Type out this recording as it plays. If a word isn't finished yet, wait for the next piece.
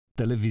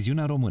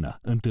Televiziunea Română,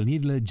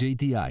 întâlnirile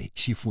JTI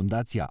și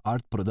Fundația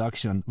Art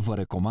Production vă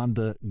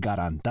recomandă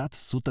Garantat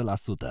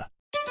 100%.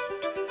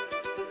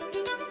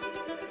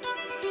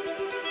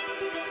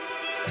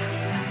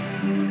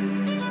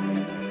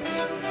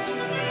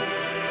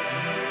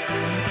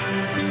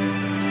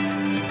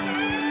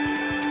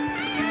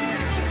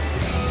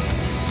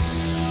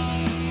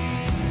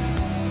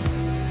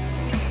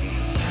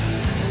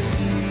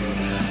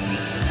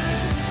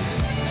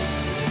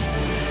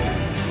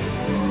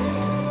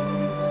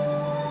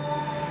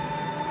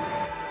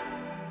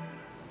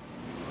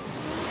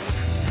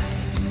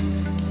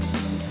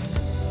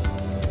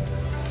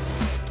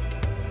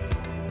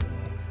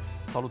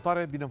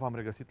 Salutare, bine v-am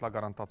regăsit la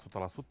Garantat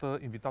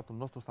 100%. Invitatul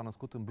nostru s-a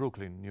născut în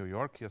Brooklyn, New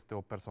York. Este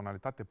o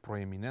personalitate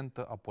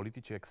proeminentă a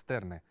politicii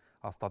externe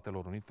a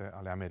Statelor Unite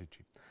ale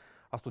Americii.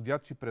 A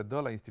studiat și predă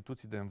la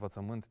instituții de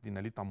învățământ din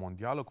elita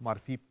mondială, cum ar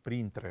fi,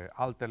 printre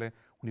altele,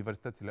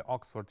 universitățile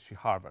Oxford și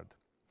Harvard.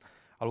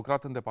 A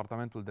lucrat în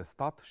Departamentul de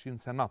Stat și în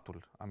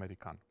Senatul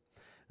american.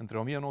 Între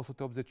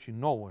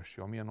 1989 și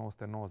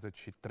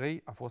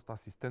 1993 a fost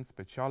asistent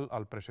special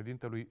al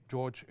președintelui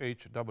George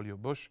H.W.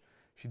 Bush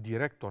și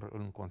director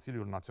în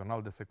Consiliul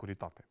Național de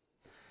Securitate.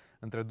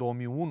 Între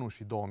 2001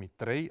 și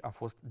 2003 a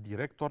fost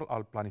director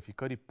al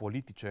planificării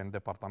politice în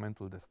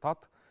Departamentul de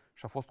Stat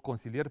și a fost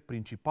consilier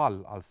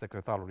principal al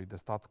secretarului de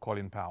stat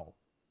Colin Powell.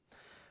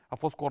 A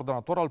fost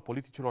coordonator al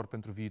politicilor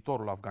pentru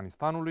viitorul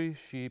Afganistanului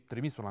și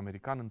trimisul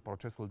american în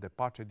procesul de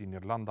pace din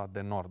Irlanda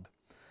de Nord.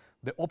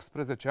 De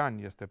 18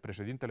 ani este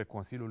președintele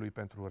Consiliului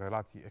pentru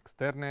Relații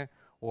Externe,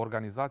 o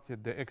organizație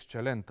de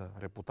excelentă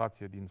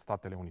reputație din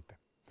Statele Unite.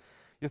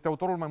 Este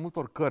autorul mai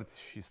multor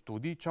cărți și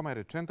studii. Cea mai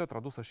recentă,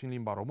 tradusă și în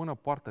limba română,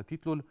 poartă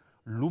titlul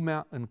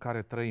Lumea în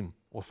care trăim,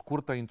 o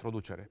scurtă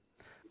introducere.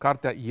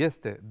 Cartea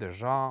este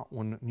deja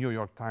un New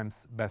York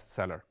Times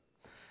bestseller.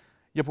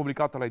 E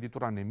publicată la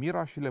editura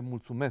Nemira și le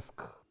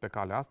mulțumesc pe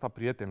calea asta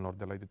prietenilor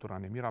de la editura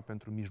Nemira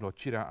pentru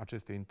mijlocirea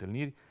acestei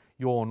întâlniri.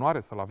 E o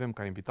onoare să-l avem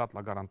ca invitat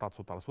la Garantat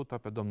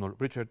 100% pe domnul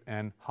Richard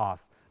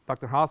Haass.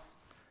 Dr. Haass,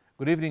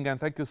 good evening and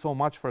thank you so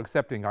much for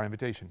accepting our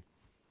invitation.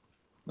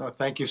 No,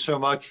 thank you so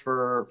much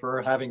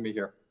for having me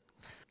here.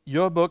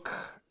 Your book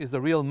is a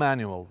real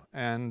manual,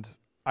 and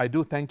I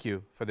do thank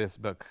you for this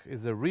book.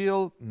 It's a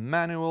real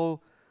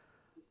manual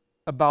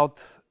about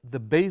the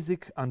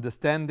basic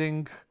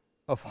understanding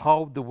of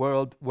how the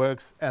world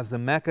works as a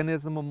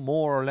mechanism,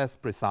 more or less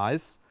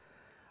precise,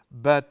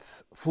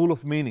 but full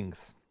of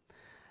meanings.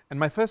 And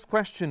my first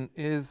question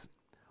is,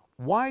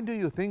 why do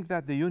you think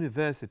that the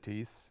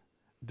universities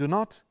do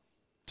not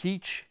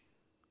teach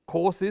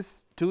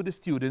courses to the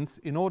students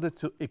in order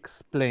to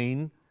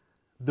explain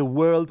the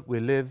world we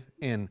live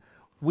in?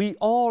 We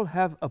all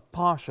have a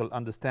partial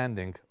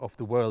understanding of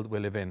the world we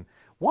live in.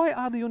 Why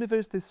are the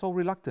universities so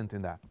reluctant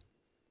in that?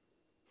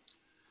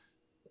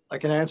 I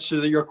can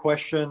answer your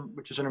question,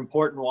 which is an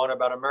important one,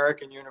 about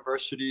American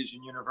universities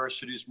and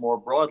universities more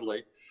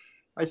broadly.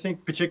 I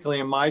think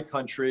particularly in my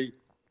country,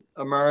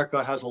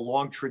 America has a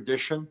long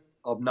tradition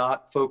of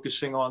not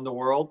focusing on the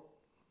world.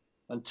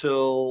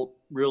 Until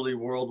really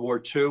World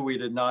War II, we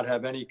did not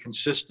have any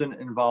consistent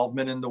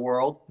involvement in the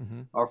world.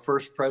 Our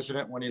first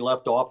president, when he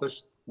left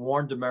office,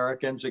 warned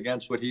Americans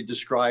against what he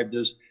described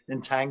as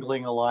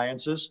entangling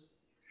alliances.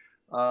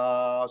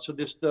 So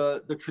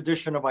the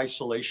tradition of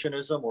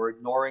isolationism or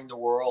ignoring the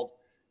world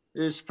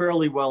is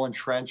fairly well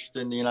entrenched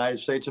in the United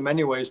States. In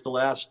many ways, the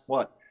last,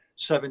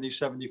 70,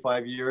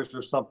 75 years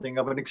are something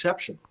of an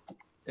exception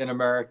in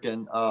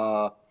American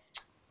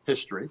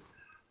history.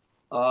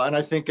 And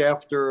I think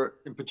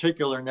in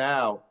particular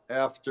now,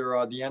 after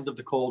the end of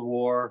the Cold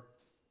War,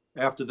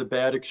 after the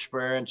bad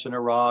experience in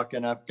Iraq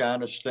and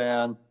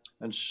Afghanistan,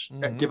 and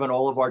given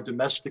all of our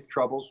domestic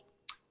troubles,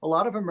 a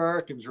lot of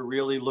Americans are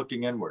really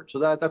looking inward. So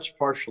that's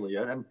partially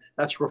it, and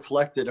that's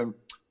reflected in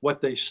what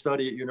they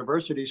study at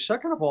universities.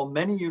 Second of all,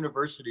 many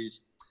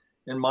universities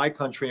in my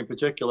country in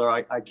particular,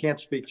 I can't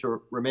speak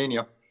to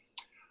Romania,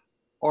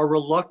 are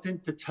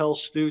reluctant to tell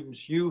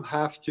students, you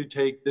have to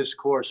take this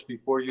course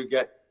before you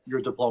get your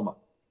diploma.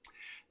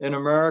 In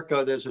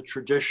America, there's a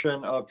tradition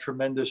of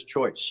tremendous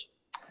choice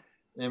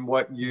in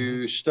what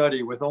you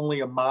study with only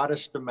a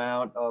modest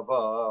amount of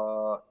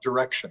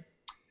direction.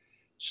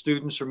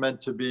 Students are meant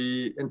to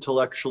be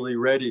intellectually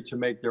ready to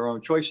make their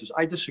own choices.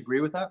 I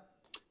disagree with that.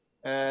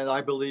 And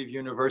I believe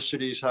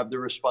universities have the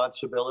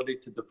responsibility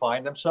to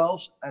define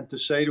themselves and to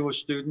say to a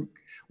student,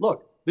 look,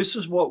 this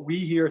is what we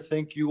here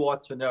think you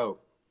ought to know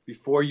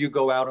before you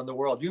go out in the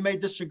world. You may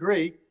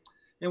disagree,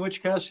 in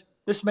which case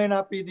this may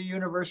not be the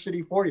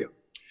university for you.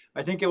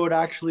 I think it would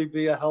actually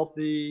be a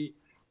healthy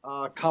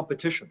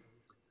competition.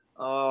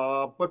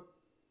 But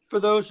for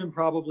those and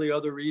probably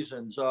other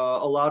reasons,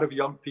 a lot of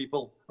young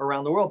people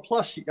around the world,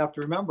 plus you have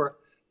to remember,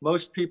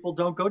 most people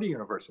don't go to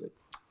university.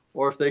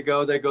 Or if they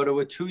go to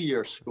a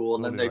 2-year school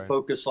and then they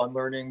focus on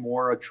learning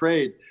more a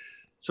trade.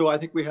 So I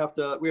think we have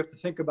to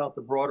think about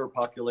the broader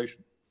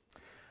population.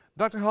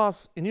 Dr.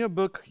 Haass, in your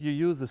book, you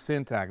use the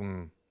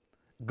syntagm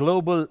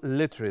global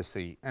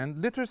literacy. And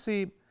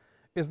literacy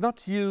is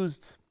not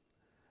used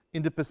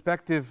in the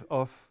perspective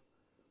of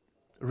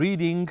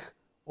reading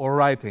or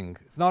writing.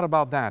 It's not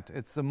about that.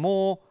 It's a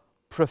more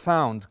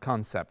profound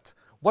concept.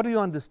 What do you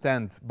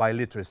understand by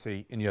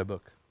literacy in your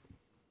book?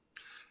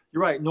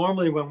 You're right.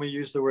 Normally, when we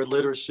use the word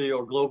literacy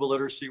or global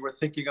literacy, we're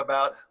thinking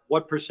about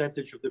what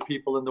percentage of the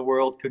people in the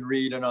world can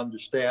read and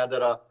understand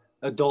at an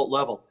adult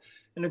level.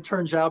 And it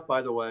turns out,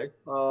 by the way,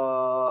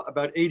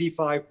 about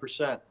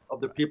 85%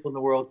 of the people in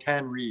the world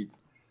can read,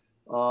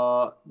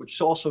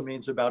 which also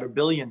means about 1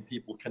 billion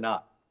people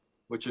cannot,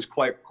 which is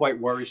quite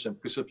worrisome,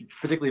 because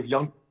particularly if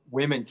young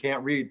women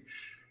can't read,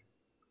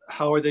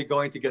 how are they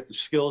going to get the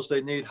skills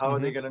they need? How are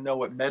they going to know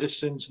what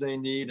medicines they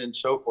need and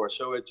so forth?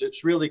 So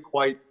it's really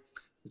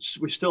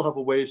we still have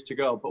a ways to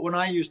go. But when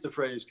I use the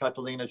phrase,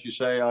 Cătălin, as you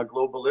say,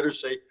 global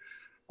literacy,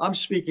 I'm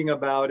speaking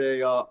about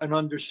an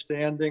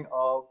understanding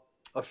of,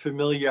 a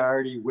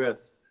familiarity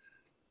with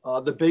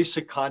the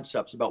basic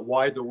concepts about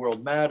why the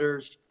world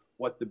matters,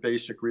 what the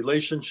basic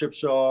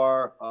relationships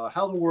are,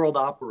 how the world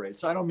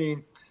operates. I don't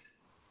mean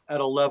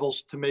at a level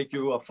to make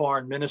you a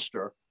foreign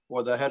minister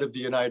or the head of the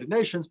United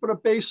Nations, but a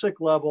basic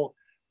level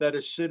that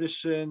a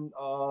citizen,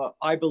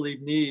 I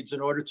believe, needs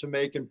in order to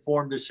make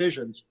informed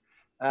decisions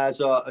as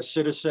a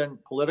citizen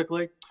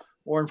politically,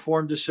 or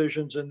informed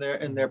decisions in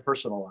their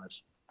personal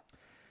lives.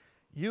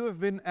 You have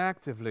been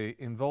actively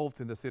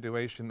involved in the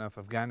situation of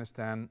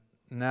Afghanistan.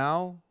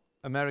 Now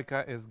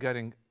America is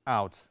getting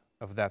out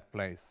of that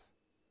place.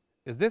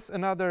 Is this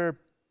another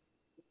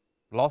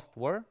lost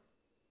war?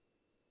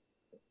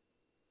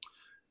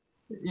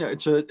 Yeah,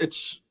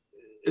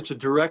 it's a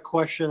direct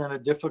question and a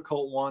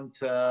difficult one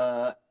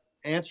to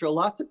answer. A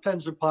lot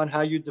depends upon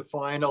how you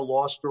define a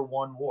lost or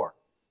won war.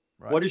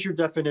 Right. What is your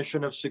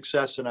definition of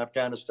success in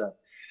Afghanistan?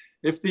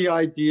 If the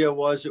idea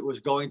was it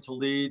was going to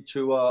lead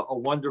to a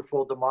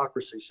wonderful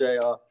democracy, say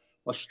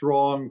with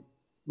strong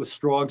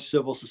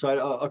civil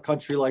society, a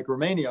country like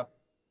Romania,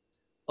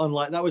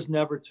 that was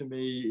never to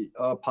me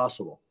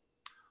possible.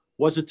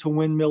 Was it to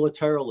win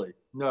militarily?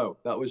 No,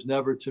 that was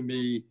never to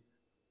me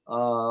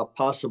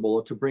possible.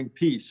 Or to bring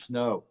peace?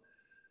 No.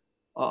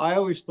 I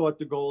always thought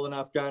the goal in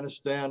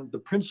Afghanistan, the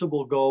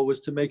principal goal,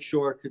 was to make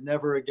sure it could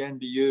never again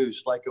be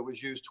used like it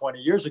was used 20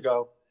 years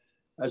ago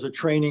as a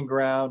training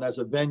ground, as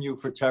a venue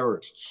for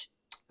terrorists.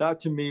 That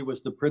to me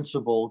was the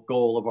principal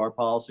goal of our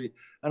policy.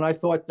 And I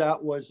thought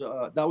that was,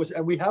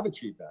 and we have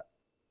achieved that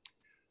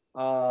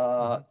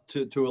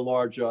to a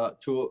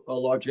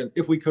large end.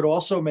 If we could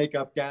also make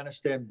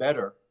Afghanistan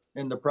better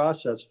in the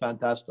process,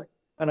 fantastic.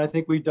 And I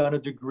think we've done a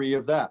degree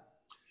of that.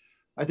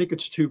 I think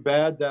it's too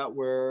bad that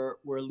we're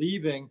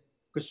leaving,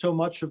 because so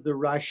much of the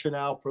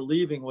rationale for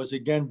leaving was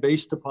again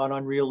based upon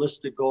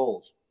unrealistic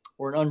goals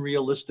or an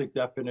unrealistic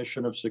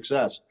definition of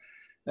success.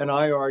 And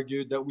I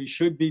argued that we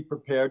should be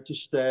prepared to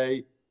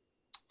stay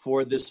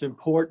for this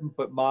important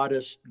but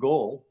modest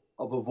goal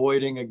of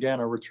avoiding, again,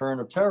 a return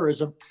of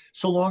terrorism,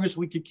 so long as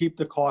we could keep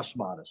the costs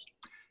modest.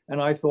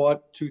 And I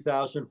thought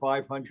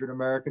 2,500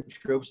 American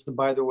troops, and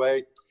by the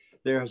way,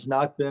 there has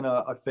not been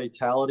a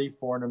fatality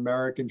for an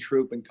American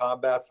troop in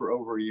combat for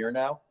over a year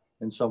now,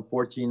 in some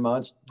 14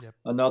 months. Yep.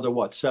 Another,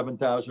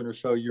 7,000 or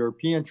so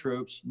European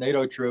troops,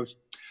 NATO troops,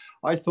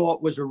 I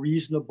thought was a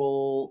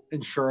reasonable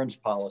insurance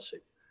policy.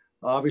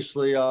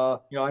 Obviously,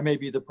 I may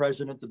be the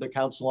president of the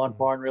Council on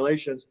Foreign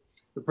Relations.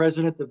 The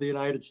president of the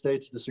United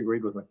States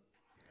disagreed with me.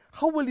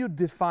 How will you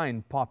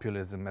define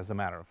populism, as a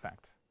matter of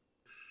fact?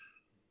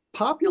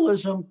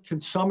 Populism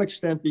can some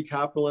extent be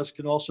capitalist,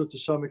 can also to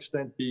some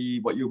extent be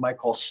what you might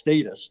call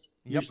statist.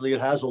 Yep. Usually it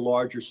has a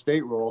larger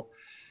state role.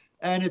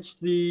 And it's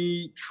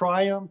the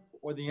triumph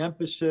or the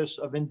emphasis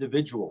of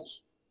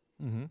individuals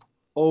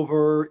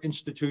over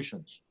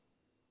institutions.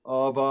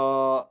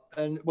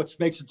 And what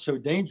makes it so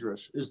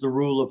dangerous is the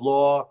rule of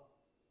law,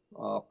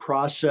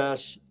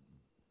 process,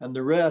 and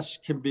the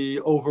rest can be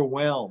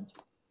overwhelmed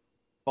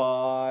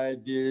by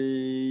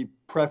the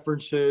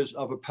preferences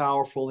of a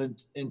powerful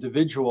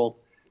individual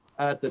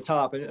at the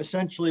top. And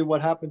essentially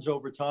what happens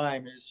over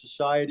time is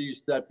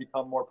societies that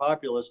become more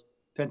populist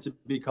tend to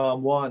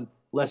become, one,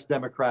 less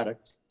democratic.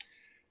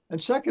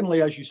 And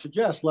secondly, as you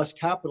suggest, less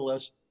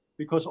capitalist,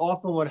 because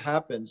often what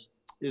happens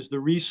is the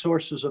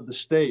resources of the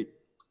state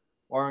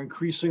are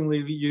increasingly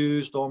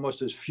used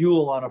almost as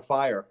fuel on a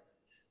fire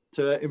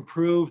to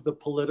improve the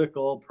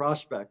political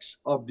prospects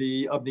of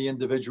the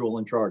individual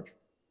in charge.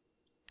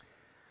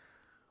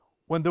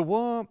 When the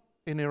war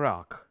in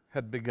Iraq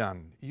had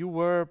begun, you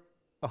were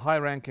a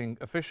high-ranking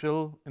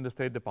official in the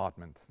State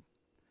Department.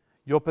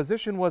 Your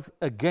position was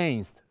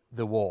against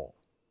the war.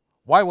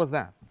 Why was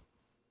that?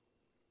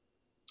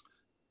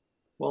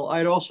 Well,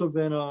 I'd also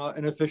been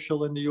an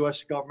official in the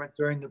U.S. government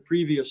during the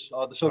previous,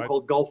 the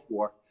so-called Gulf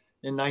War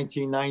in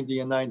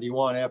 1990 and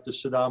 91, after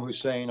Saddam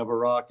Hussein of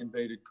Iraq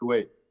invaded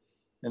Kuwait.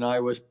 And I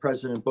was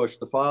President Bush,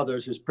 the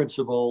father's, his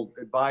principal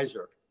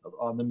advisor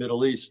on the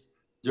Middle East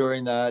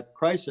during that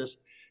crisis.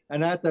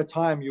 And at that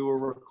time, you will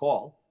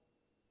recall,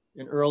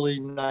 in early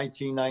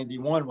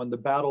 1991, when the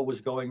battle was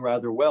going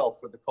rather well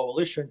for the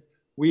coalition,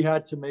 we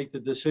had to make the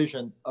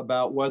decision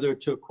about whether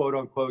to, quote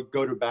unquote,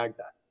 go to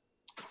Baghdad.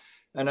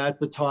 And at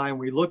the time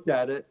we looked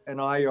at it,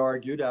 and I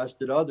argued, as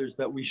did others,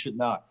 that we should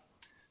not.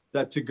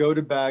 that to go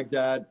to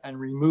Baghdad and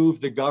remove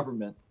the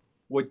government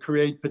would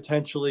create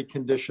potentially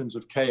conditions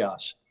of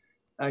chaos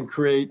and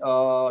create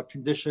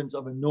conditions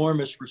of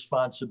enormous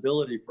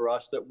responsibility for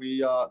us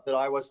that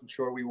I wasn't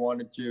sure we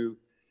wanted to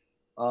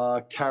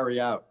carry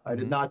out. I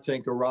did not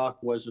think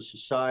Iraq was a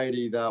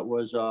society that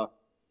was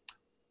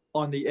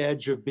on the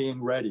edge of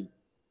being ready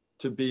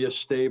to be a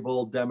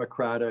stable,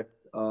 democratic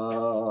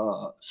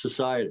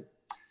society.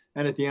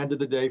 And at the end of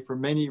the day, for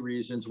many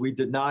reasons, we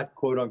did not,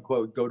 quote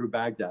unquote, go to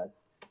Baghdad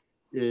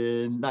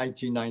in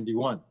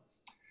 1991.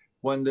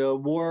 When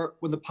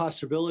the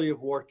possibility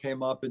of war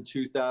came up in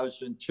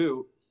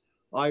 2002,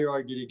 I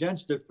argued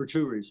against it for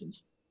two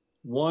reasons.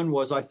 One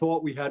was I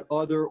thought we had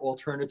other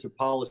alternative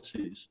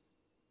policies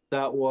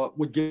that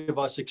would give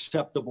us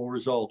acceptable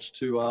results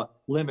to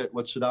limit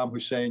what Saddam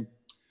Hussein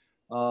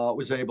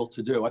was able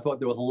to do. I thought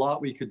there was a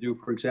lot we could do,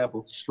 for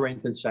example, to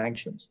strengthen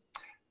sanctions.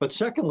 But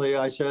secondly,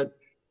 I said,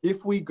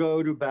 if we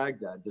go to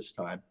Baghdad this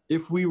time,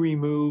 if we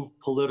remove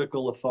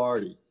political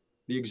authority,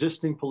 the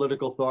existing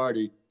political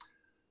authority,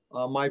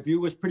 my view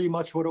was pretty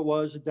much what it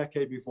was a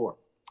decade before.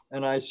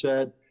 And I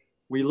said,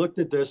 we looked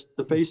at this,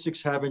 the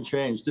basics haven't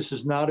changed. This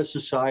is not a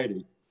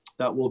society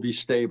that will be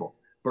stable,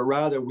 but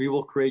rather we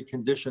will create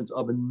conditions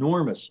of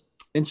enormous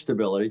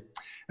instability.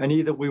 And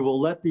either we will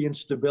let the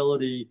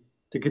instability,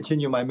 to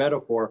continue my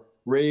metaphor,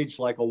 rage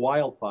like a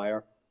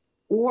wildfire,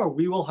 or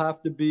we will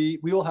have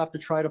to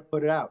try to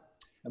put it out.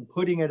 And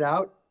putting it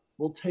out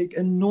will take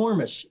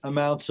enormous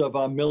amounts of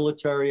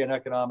military and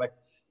economic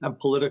and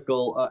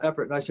political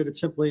effort. And I said, it's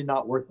simply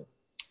not worth it.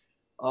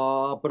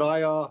 But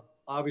I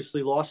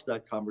obviously lost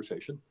that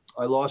conversation.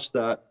 I lost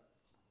that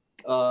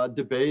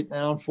debate.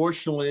 And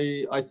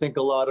unfortunately, I think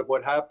a lot of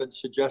what happened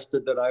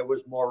suggested that I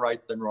was more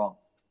right than wrong.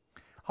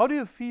 How do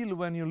you feel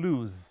when you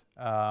lose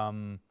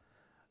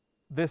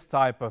this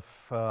type of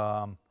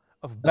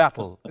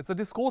battle? It's a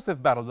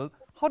discursive battle. But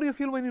how do you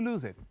feel when you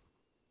lose it?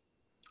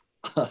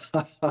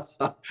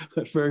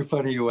 It's very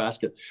funny you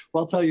ask it.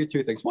 Well, I'll tell you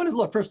two things. One is,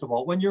 look, first of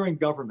all, when you're in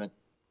government,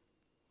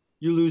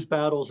 you lose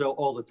battles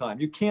all the time.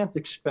 You can't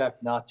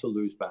expect not to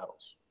lose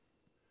battles.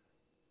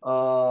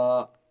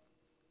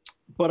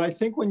 But I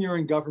think when you're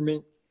in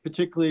government,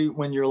 particularly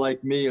when you're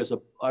like me,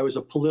 I was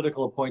a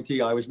political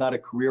appointee, I was not a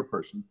career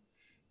person,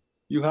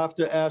 you have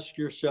to ask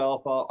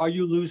yourself, are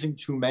you losing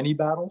too many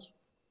battles?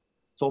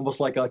 It's almost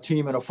like a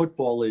team in a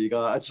football league.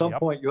 At some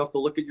point, you have to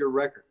look at your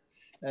record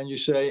and you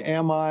say,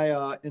 am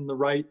I in the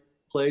right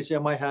place?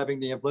 Am I having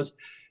the influence?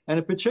 And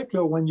in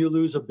particular, when you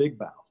lose a big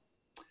battle.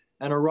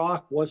 And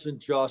Iraq wasn't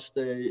just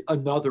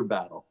another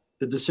battle.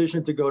 The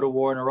decision to go to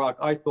war in Iraq,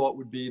 I thought,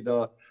 would be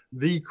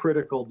the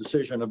critical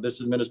decision of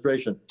this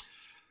administration.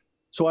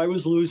 So I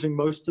was losing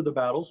most of the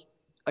battles.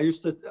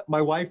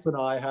 My wife and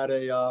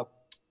I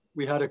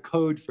we had a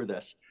code for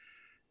this.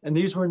 And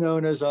these were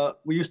known as,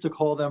 we used to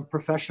call them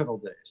professional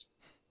days.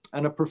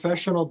 And a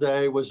professional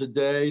day was a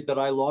day that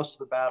I lost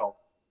the battle.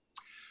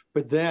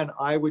 But then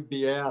I would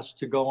be asked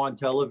to go on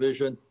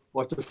television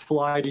or to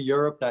fly to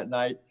Europe that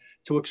night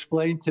to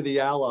explain to the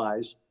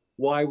Allies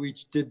why we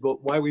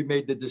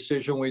made the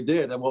decision we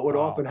did. And what would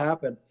often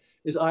happen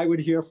is I would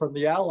hear from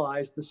the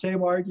Allies the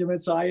same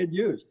arguments I had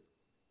used.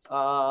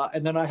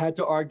 And then I had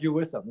to argue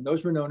with them. And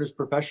those were known as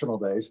professional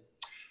days.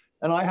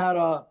 And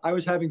I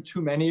was having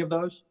too many of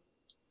those.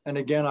 And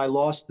again, I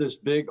lost this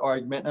big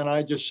argument. And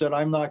I just said,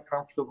 I'm not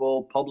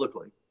comfortable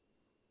publicly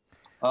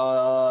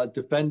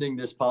defending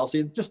this policy.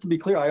 And just to be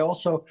clear,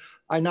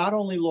 I not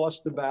only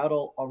lost the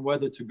battle on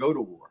whether to go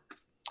to war,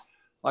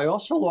 I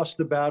also lost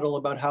the battle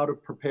about how to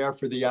prepare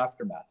for the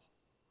aftermath.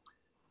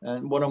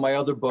 And one of my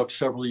other books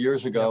several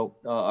years ago,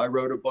 I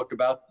wrote a book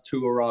about the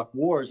two Iraq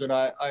wars. And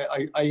I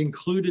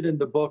included in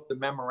the book the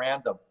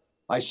memorandum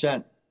I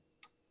sent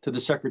to the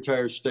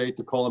Secretary of State,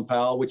 to Colin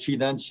Powell, which he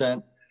then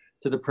sent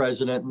to the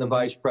President and the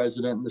Vice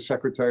President and the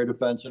Secretary of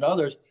Defense and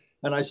others.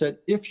 And I said,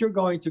 if you're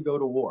going to go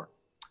to war,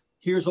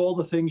 here's all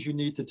the things you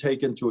need to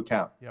take into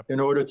account in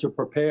order to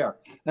prepare.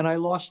 And I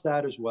lost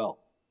that as well.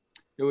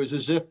 It was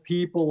as if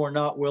people were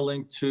not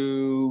willing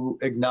to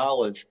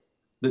acknowledge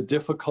the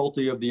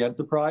difficulty of the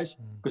enterprise.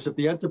 Because if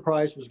the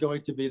enterprise was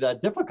going to be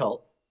that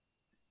difficult,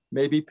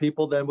 maybe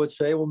people then would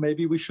say, well,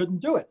 maybe we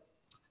shouldn't do it.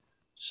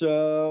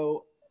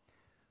 So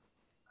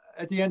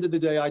at the end of the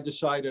day, I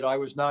decided I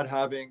was not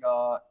having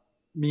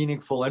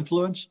meaningful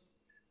influence.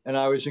 And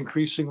I was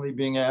increasingly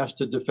being asked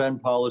to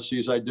defend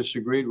policies I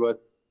disagreed with.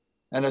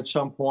 And at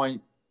some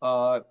point,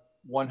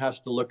 one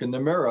has to look in the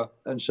mirror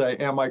and say,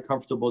 am I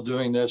comfortable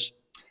doing this?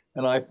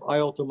 And I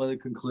ultimately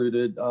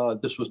concluded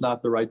this was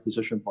not the right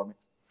position for me.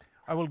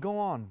 I will go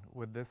on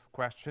with this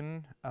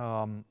question,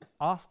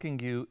 asking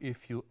you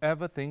if you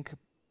ever think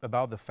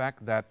about the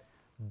fact that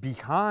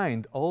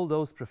behind all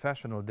those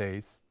professional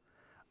days,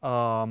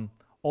 all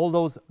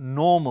those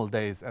normal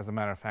days, as a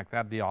matter of fact,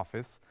 at the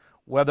office,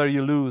 whether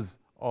you lose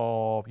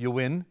or you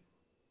win,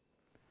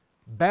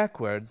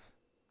 backwards,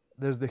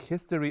 there's the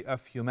history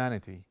of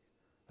humanity.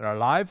 There are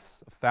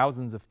lives of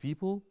thousands of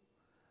people.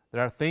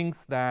 There are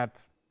things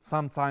that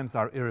sometimes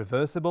are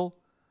irreversible.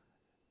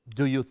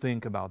 Do you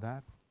think about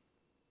that?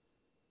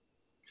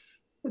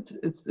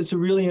 It's a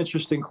really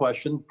interesting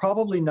question.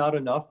 Probably not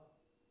enough.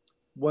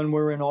 When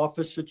we're in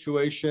office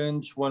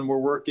situations, when we're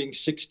working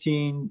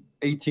 16,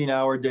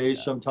 18-hour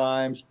days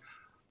sometimes,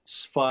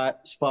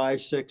 5,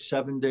 6,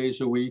 7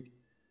 days a week,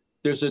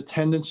 there's a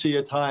tendency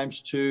at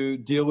times to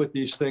deal with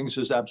these things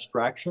as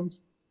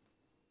abstractions.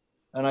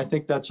 And I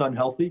think that's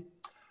unhealthy.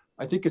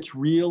 I think it's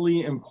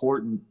really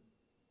important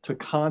to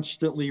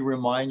constantly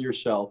remind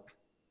yourself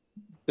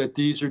that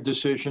these are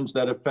decisions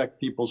that affect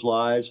people's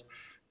lives.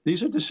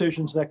 These are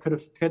decisions that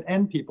could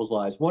end people's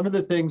lives. One of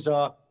the things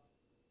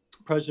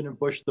President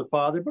Bush, the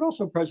father, but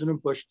also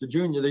President Bush, the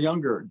junior, the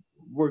younger,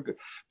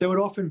 they would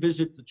often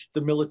visit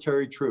the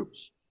military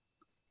troops.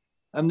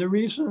 And the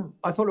reason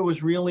I thought it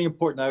was really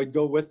important, I would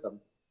go with them,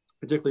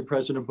 particularly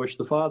President Bush,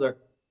 the father,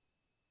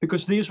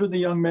 because these were the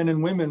young men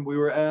and women we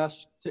were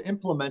asked to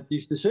implement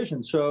these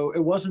decisions. So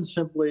it wasn't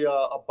simply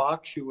a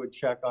box you would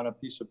check on a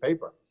piece of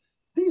paper.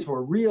 These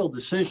were real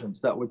decisions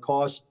that would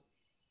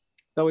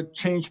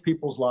change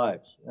people's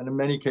lives, and in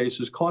many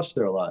cases cost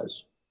their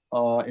lives.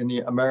 In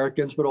the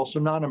Americans, but also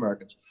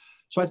non-Americans.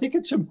 So I think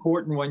it's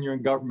important when you're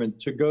in government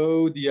to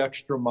go the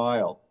extra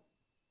mile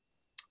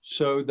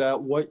so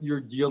that what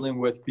you're dealing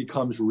with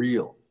becomes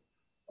real,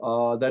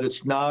 that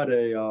it's not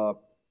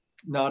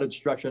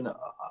instruction.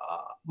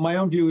 My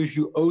own view is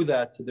you owe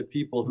that to the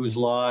people whose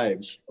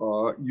lives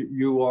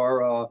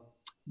you're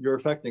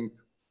affecting.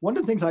 One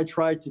of the things I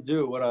tried to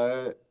do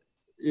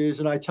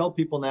and I tell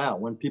people now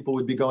when people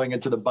would be going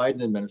into the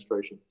Biden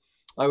administration,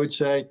 I would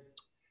say,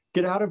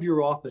 get out of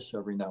your office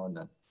every now and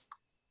then.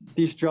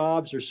 These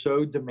jobs are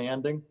so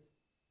demanding,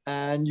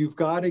 and you've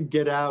got to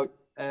get out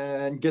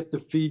and get the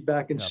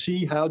feedback and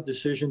see how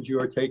decisions you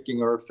are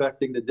taking are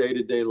affecting the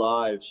day-to-day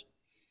lives.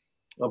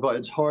 But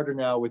it's harder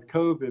now with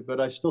COVID, but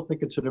I still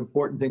think it's an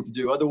important thing to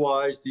do.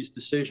 Otherwise, these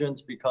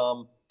decisions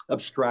become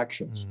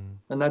abstractions,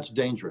 and that's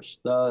dangerous.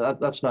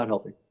 That's not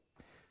healthy.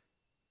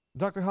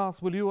 Dr.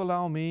 Haass, will you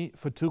allow me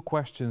for 2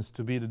 questions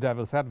to be the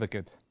devil's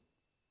advocate?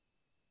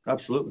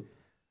 Absolutely.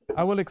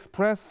 I will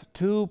express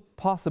 2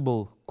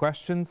 possible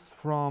questions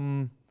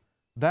from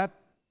that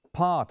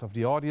part of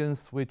the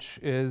audience which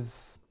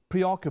is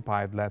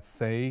preoccupied, let's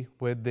say,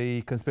 with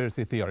the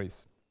conspiracy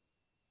theories.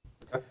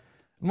 Okay.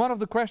 One of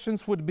the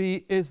questions would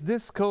be, is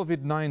this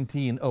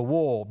COVID-19 a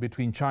war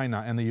between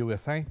China and the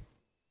USA?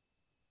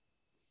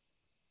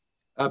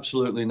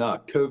 Absolutely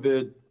not.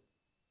 COVID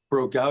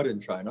broke out in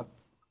China.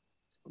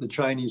 The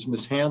Chinese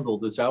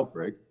mishandled this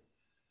outbreak.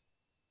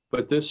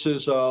 But this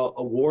is a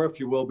war, if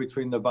you will,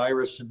 between the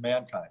virus and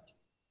mankind.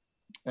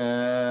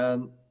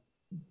 And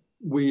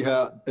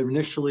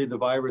initially the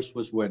virus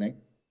was winning,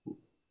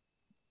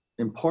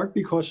 in part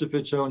because of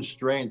its own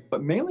strength,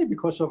 but mainly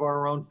because of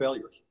our own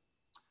failures.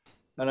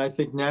 And I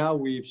think now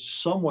we've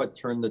somewhat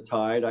turned the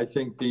tide. I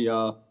think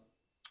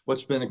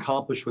what's been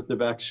accomplished with the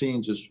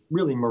vaccines is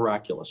really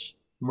miraculous.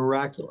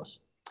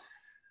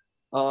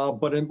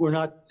 But we're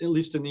not, at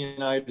least in the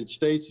United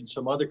States and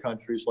some other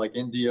countries like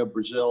India,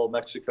 Brazil,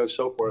 Mexico,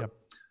 so forth,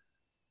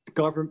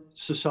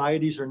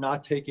 societies are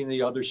not taking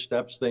the other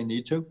steps they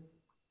need to.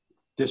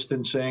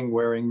 Distancing,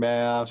 wearing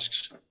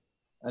masks.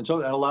 And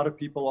a lot of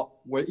people,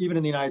 even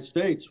in the United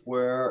States,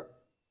 where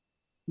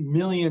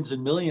millions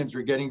and millions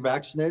are getting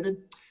vaccinated,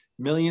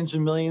 millions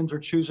and millions are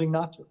choosing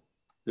not to.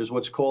 There's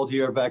what's called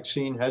here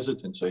vaccine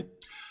hesitancy.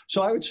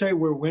 So I would say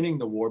we're winning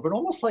the war, but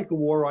almost like a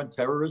war on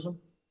terrorism.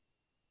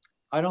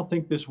 I don't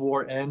think this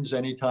war ends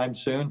anytime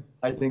soon.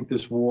 I think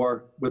this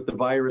war with the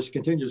virus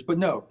continues. But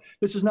no,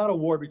 this is not a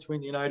war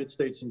between the United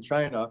States and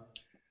China.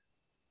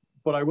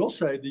 But I will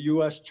say the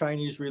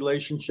U.S.-Chinese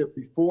relationship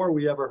before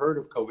we ever heard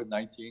of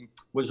COVID-19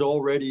 was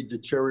already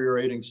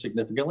deteriorating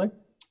significantly.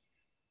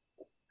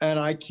 And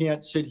I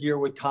can't sit here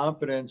with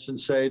confidence and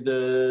say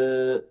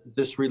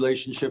this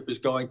relationship is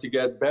going to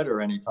get better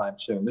anytime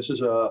soon. This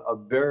is a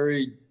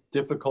very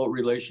difficult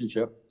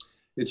relationship.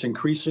 It's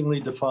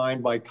increasingly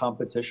defined by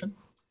competition,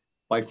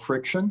 by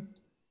friction.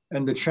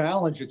 And the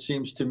challenge, it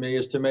seems to me,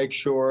 is to make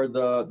sure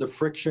the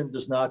friction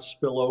does not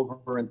spill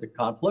over into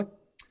conflict.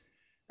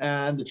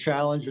 And the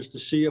challenge is to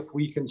see if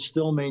we can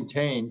still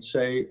maintain,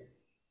 say,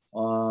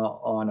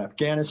 on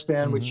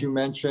Afghanistan, which you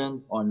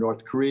mentioned, on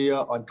North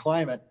Korea, on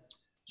climate,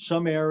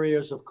 some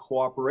areas of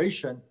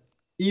cooperation,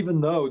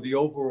 even though the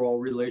overall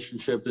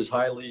relationship is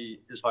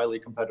highly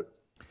competitive.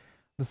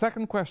 The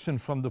second question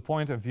from the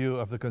point of view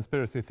of the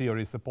conspiracy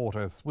theory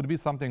supporters would be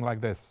something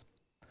like this.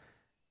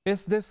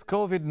 Is this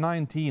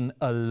COVID-19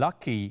 a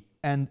lucky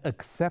and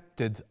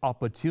accepted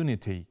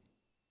opportunity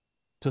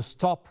to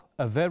stop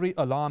a very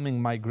alarming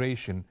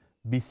migration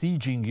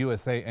besieging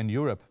USA and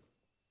Europe?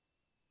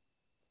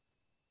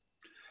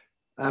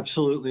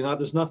 Absolutely not.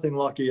 There's nothing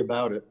lucky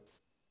about it.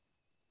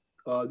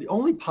 The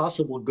only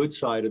possible good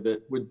side of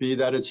it would be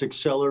that it's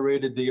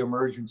accelerated the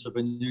emergence of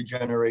a new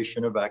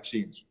generation of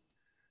vaccines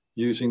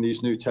using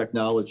these new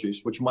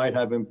technologies, which might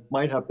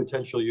have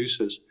potential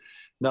uses,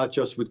 not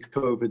just with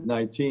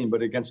COVID-19,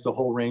 but against a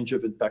whole range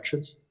of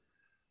infections.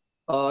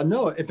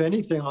 No, if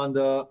anything,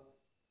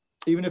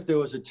 even if there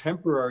was a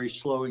temporary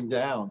slowing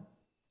down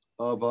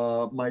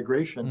of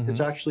migration, it's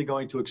actually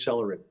going to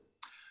accelerate.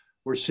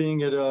 We're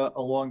seeing it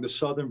along the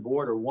southern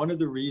border. One of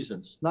the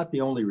reasons, not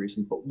the only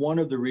reason, but one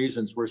of the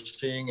reasons we're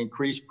seeing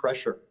increased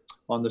pressure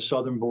on the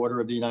southern border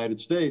of the United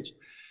States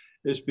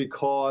is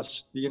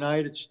because the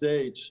United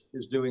States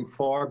is doing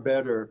far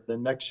better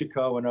than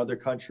Mexico and other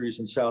countries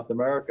in South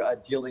America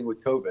at dealing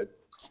with COVID.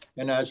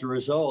 And as a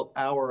result,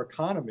 our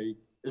economy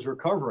is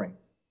recovering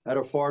at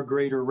a far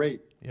greater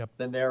rate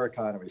than their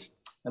economies.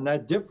 And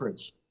that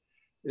difference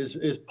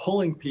is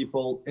pulling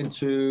people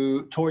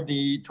toward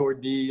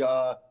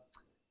the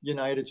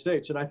United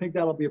States. And I think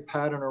that'll be a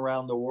pattern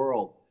around the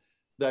world,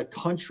 that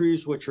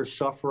countries which are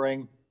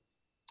suffering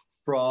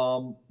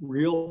from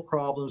real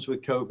problems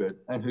with COVID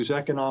and whose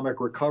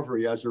economic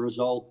recovery as a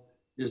result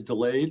is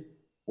delayed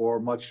or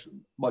much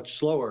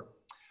slower,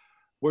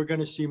 we're going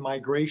to see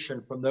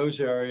migration from those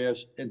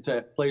areas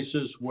into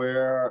places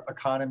where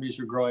economies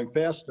are growing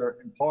faster,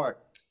 in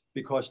part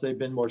because they've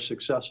been more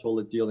successful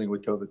at dealing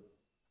with COVID.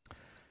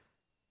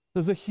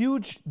 There's a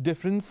huge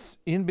difference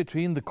in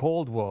between the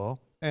Cold War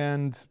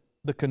and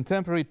the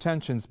contemporary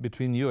tensions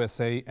between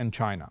USA and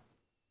China.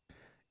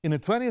 In the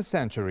 20th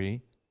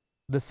century,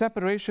 the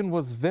separation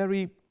was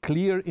very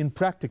clear in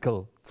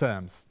practical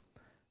terms.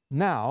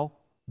 Now,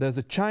 there's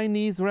a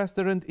Chinese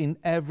restaurant in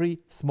every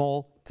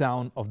small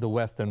town of the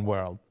Western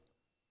world.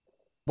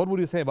 What would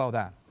you say about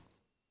that?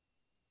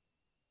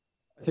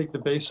 I think the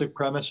basic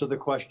premise of the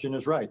question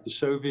is right. The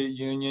Soviet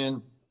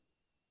Union,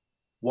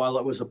 while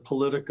it was a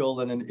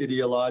political and an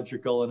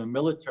ideological and a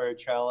military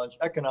challenge,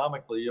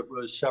 economically it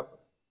was separate.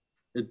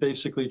 It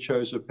basically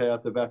chose a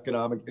path of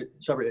economic,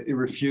 it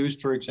refused,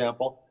 for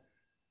example,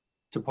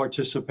 to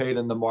participate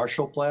in the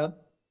Marshall Plan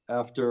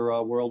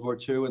after World War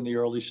II in the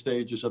early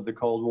stages of the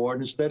Cold War.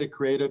 And instead, it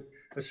created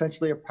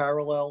essentially a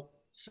parallel,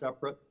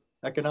 separate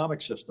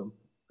economic system.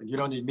 And you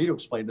don't need me to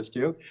explain this to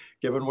you,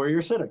 given where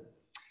you're sitting.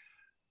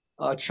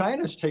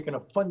 China's taken a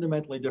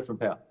fundamentally different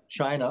path.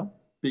 China,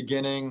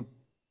 beginning,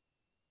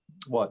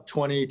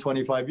 20,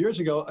 25 years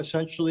ago,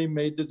 essentially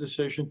made the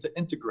decision to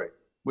integrate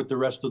with the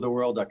rest of the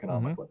world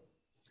economically.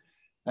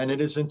 And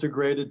it is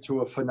integrated to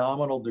a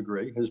phenomenal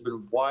degree, has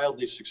been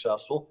wildly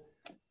successful.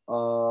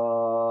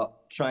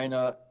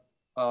 China,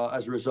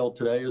 as a result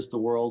today, is the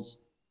world's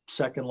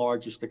second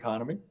largest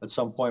economy. At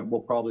some point will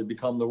probably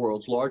become the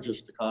world's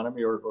largest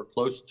economy or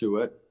close to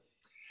it.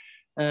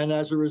 And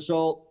as a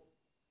result,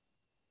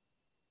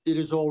 it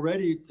is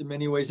already in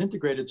many ways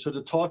integrated. So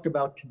to talk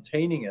about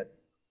containing it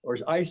or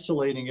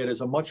isolating it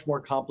is a much more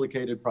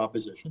complicated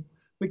proposition.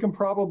 We can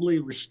probably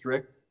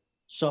restrict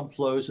some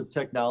flows of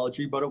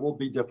technology, but it will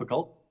be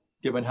difficult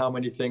given how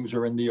many things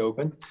are in the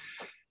open.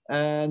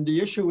 And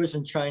the issue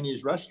isn't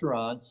Chinese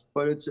restaurants,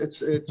 but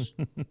it's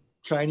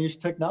Chinese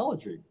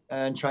technology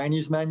and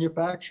Chinese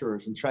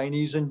manufacturers and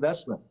Chinese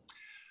investment.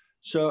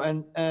 So,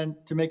 and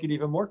to make it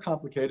even more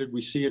complicated,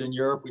 we see it in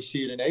Europe, we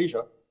see it in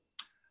Asia.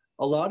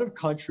 A lot of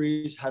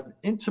countries have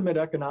intimate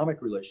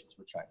economic relations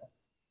with China.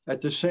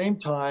 At the same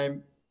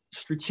time,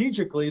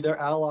 strategically, they're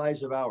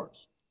allies of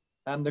ours.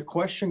 And the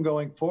question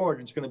going forward,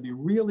 and it's going to be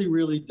really,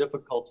 really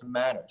difficult to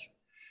manage,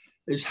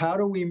 is how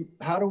do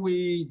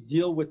we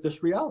deal with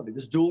this reality,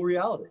 this dual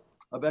reality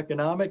of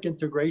economic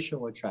integration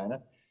with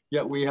China,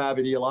 yet we have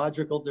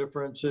ideological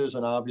differences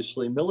and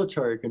obviously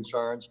military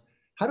concerns.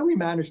 How do we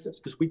manage this?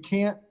 Because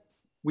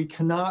we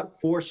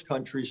cannot force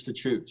countries to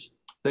choose.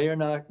 They are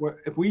not,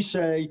 if we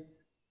say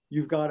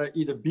you've got to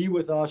either be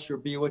with us or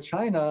be with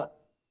China,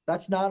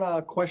 that's not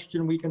a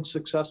question we can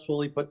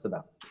successfully put to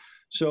them.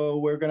 So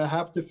we're going to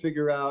have to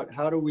figure out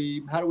how do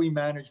we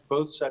manage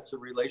both sets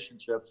of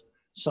relationships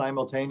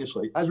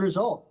simultaneously. As a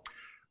result,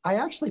 I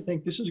actually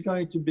think this is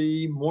going to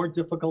be more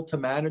difficult to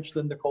manage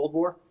than the Cold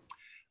War.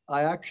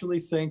 I actually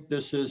think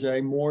this is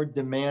a more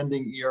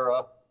demanding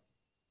era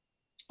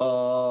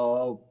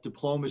of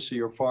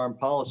diplomacy or foreign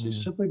policy,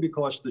 simply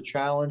because the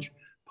challenge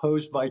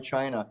posed by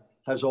China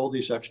has all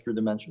these extra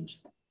dimensions.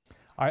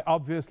 I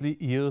obviously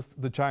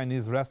used the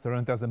Chinese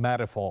restaurant as a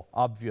metaphor,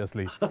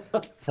 obviously,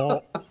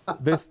 for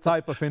this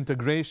type of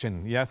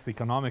integration. Yes,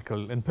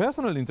 economical and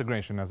personal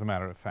integration, as a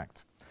matter of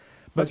fact.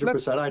 But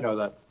 100%, I know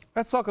that.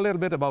 Let's talk a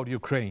little bit about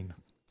Ukraine.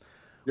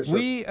 Yes, sir.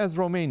 We, as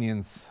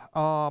Romanians,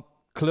 are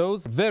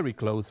close, very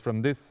close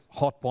from this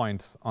hot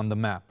point on the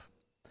map.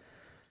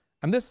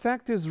 And this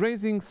fact is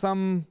raising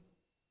some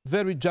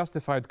very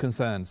justified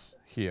concerns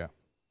here.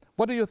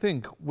 What do you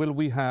think? Will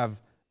we have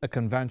a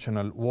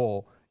conventional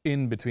war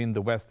in between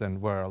the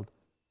Western world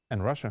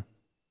and Russia?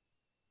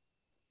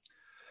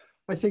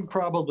 I think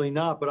probably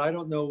not, but I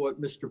don't know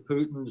what Mr.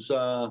 Putin's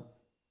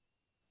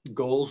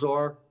goals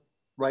are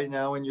right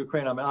now in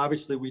Ukraine. I mean,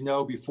 obviously, we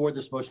know before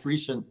this most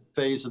recent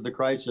phase of the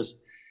crisis,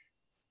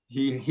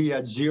 he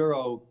had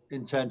zero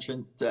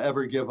intention to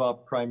ever give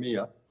up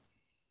Crimea.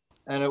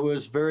 And it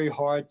was very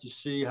hard to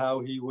see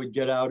how he would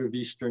get out of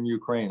Eastern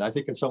Ukraine. I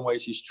think in some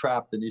ways he's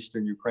trapped in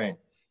Eastern Ukraine.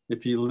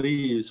 If he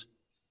leaves,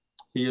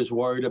 he is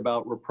worried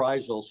about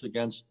reprisals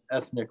against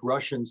ethnic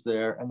Russians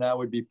there, and that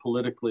would be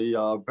politically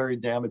very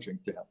damaging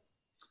to him.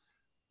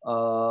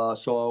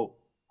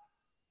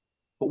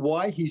 But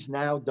why he's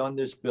now done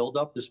this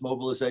buildup, this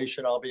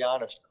mobilization, I'll be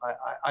honest,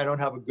 I don't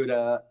have a good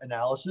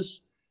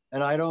analysis.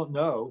 And I don't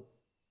know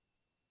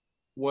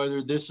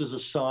whether this is a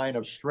sign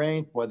of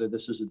strength, whether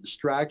this is a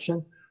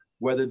distraction,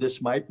 whether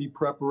this might be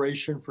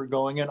preparation for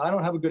going in. I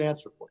don't have a good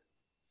answer for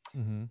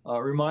you.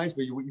 It reminds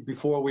me,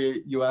 before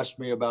you asked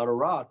me about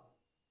Iraq,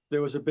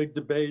 there was a big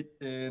debate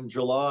in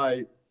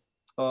July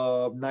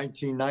of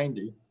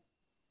 1990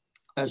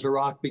 as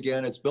Iraq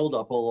began its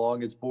buildup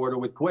along its border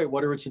with Kuwait.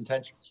 What are its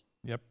intentions?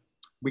 Yep.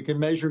 We can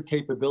measure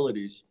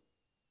capabilities,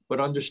 but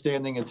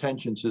understanding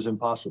intentions is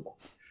impossible.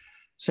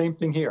 Same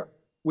thing here.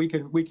 We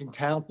can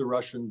count the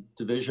Russian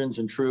divisions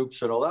and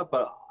troops and all that,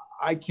 but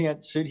I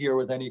can't sit here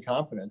with any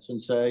confidence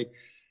and say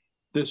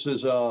this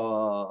is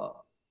what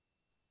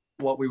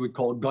we would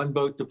call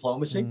gunboat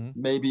diplomacy.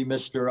 Maybe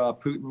Mr.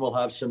 Putin will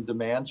have some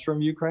demands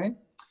from Ukraine,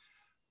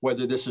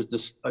 whether this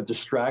is a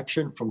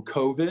distraction from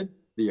COVID,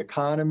 the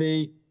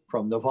economy,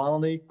 from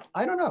Navalny,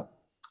 I don't know.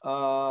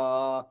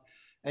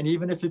 And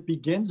even if it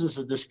begins as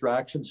a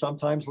distraction,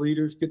 sometimes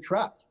leaders get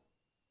trapped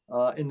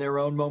in their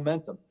own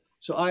momentum.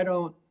 So I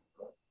don't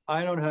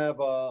have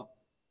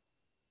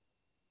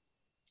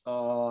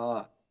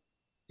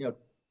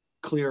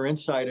clear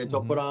insight into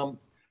it, but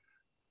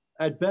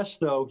at best,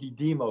 though, he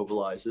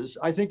demobilizes.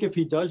 I think if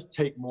he does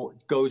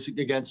goes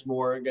against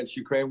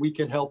Ukraine, we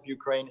can help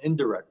Ukraine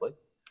indirectly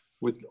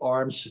with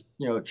arms,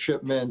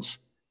 shipments.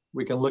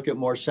 We can look at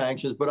more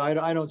sanctions, but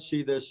I don't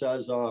see this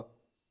as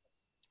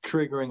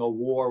triggering a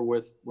war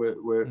with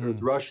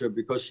Russia,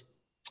 because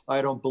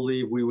I don't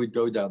believe we would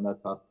go down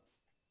that path.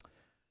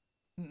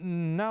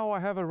 Now I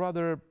have a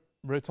rather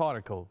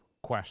rhetorical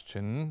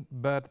question,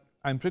 but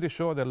I'm pretty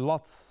sure that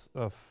lots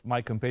of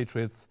my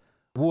compatriots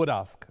would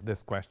ask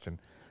this question.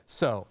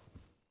 So,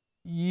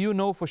 you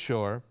know for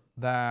sure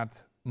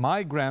that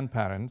my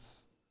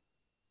grandparents,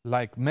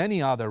 like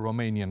many other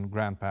Romanian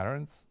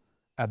grandparents,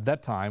 at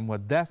that time were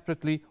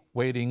desperately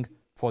waiting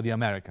for the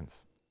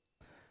Americans.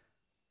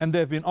 And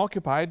they've been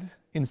occupied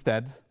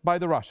instead by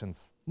the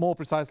Russians, more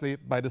precisely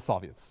by the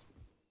Soviets.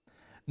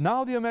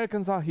 Now the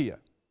Americans are here.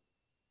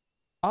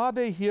 Are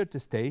they here to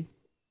stay?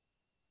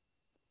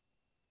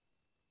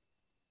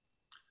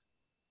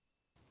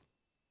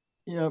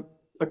 A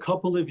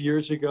couple of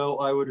years ago,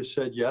 I would have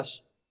said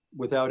yes,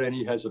 without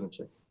any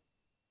hesitancy.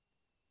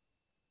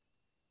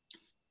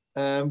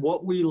 And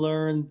what we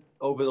learned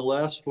over the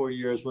last 4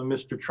 years when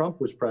Mr. Trump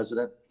was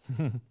president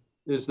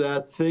is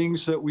that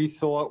things that we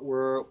thought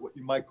were what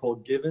you might call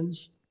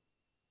givens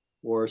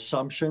or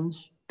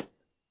assumptions,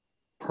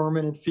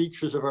 permanent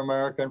features of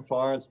American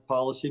foreign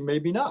policy,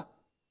 maybe not.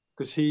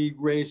 Because he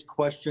raised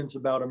questions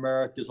about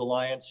America's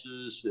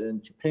alliances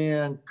in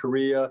Japan,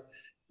 Korea.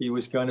 He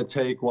was going to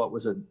take,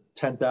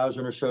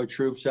 10,000 or so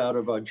troops out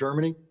of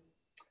Germany,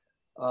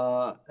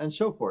 and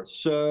so forth.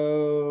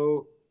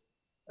 So,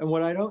 and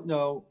what I don't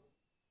know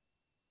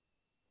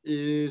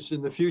is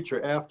in the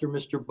future, after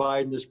Mr.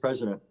 Biden is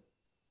president,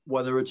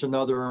 whether it's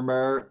another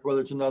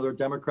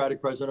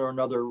Democratic president or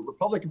another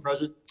Republican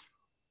president,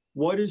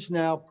 what is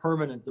now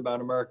permanent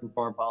about American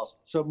foreign policy?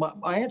 So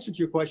my answer to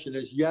your question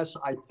is yes,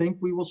 I think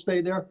we will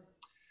stay there,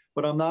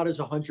 but I'm not as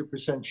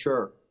 100%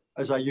 sure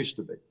as I used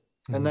to be.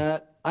 And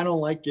that, I don't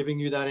like giving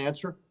you that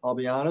answer, I'll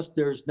be honest.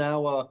 There's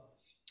now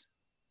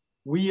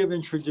we have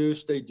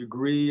introduced a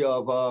degree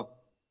of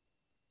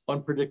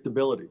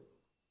unpredictability.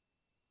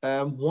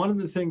 And one of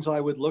the things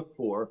I would look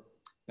for,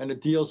 and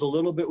it deals a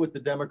little bit with the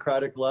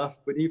Democratic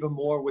left, but even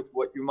more with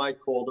what you might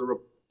call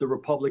the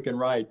Republican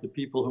right, the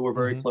people who are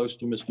very close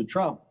to Mr.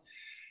 Trump,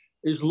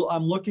 is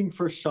I'm looking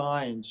for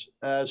signs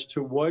as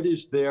to what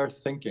is their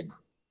thinking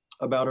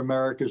about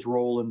America's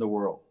role in the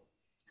world.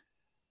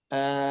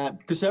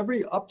 Because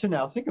up to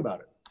now, think about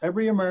it,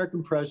 every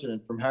American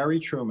president from Harry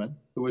Truman,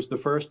 who was the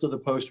first of the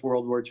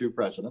post-World War II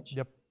presidents,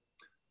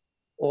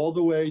 all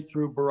the way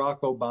through Barack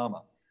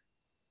Obama,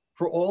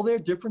 for all their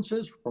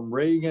differences, from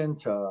Reagan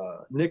to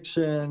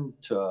Nixon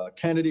to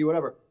Kennedy,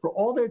 whatever, for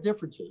all their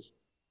differences,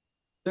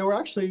 there were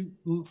actually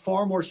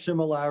far more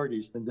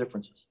similarities than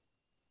differences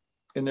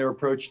in their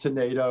approach to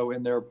NATO,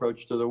 in their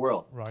approach to the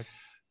world. Right.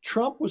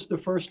 Trump was the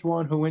first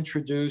one who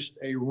introduced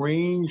a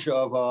range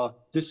of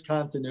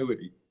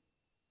discontinuity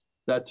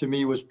that to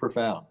me was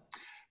profound.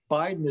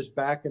 Biden is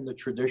back in the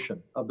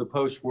tradition of the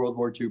post-World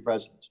War II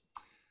presidents.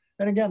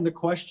 And again, the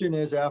question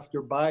is,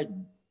 after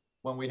Biden,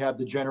 when we have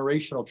the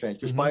generational change,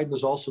 because Biden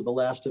is also the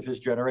last of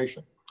his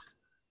generation,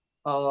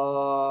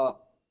 what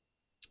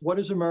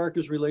does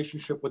America's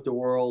relationship with the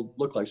world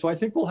look like? So I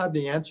think we'll have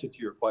the answer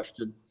to your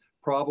question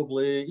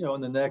probably, in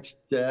the next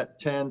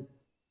 10,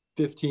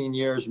 15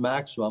 years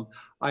maximum.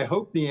 I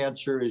hope the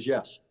answer is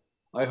yes.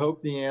 I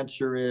hope the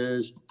answer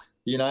is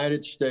the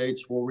United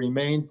States will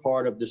remain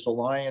part of this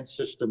alliance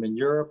system in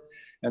Europe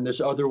and this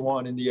other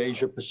one in the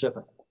Asia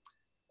Pacific.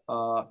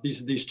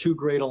 These two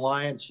great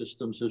alliance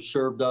systems have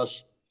served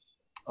us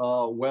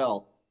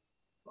well.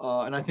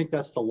 And I think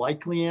that's the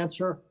likely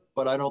answer,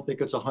 but I don't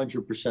think it's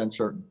 100%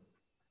 certain.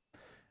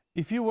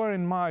 If you were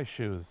in my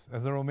shoes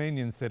as a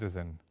Romanian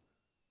citizen,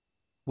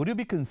 would you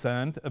be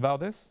concerned about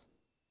this?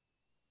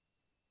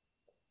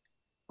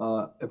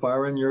 If I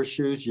were in your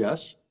shoes,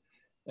 yes.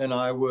 And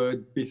I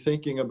would be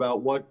thinking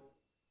about what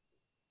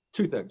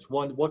two things.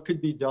 One, what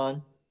could be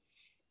done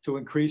to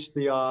increase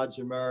the odds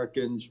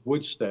Americans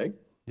would stay?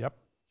 Yep.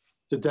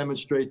 To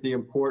demonstrate the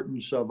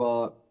importance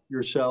of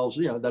yourselves,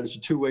 that it's a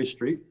two-way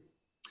street.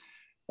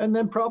 And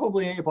then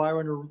probably if I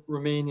were a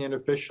Romanian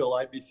official,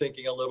 I'd be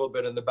thinking a little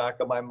bit in the back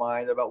of my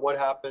mind about what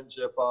happens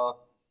if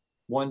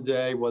one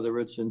day, whether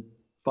it's in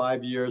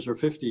 5 years or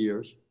 50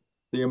 years,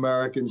 the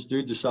Americans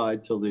do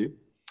decide to leave.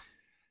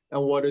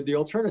 And what are the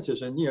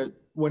alternatives? And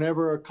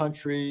whenever a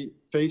country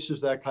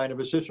faces that kind of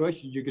a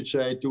situation, you could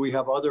say, do we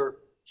have other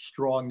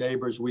strong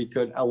neighbors we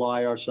could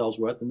ally ourselves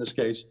with? In this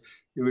case,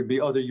 it would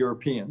be other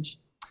Europeans.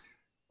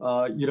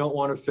 You don't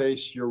want to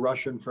face your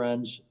Russian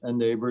friends and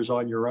neighbors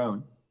on your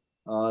own.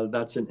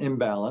 That's an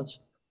imbalance.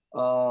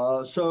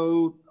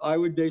 So I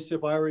would base,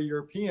 if I were a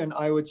European,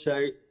 I would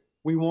say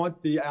we want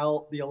the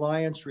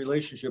alliance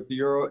relationship,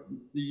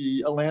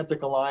 the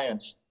Atlantic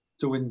Alliance,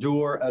 to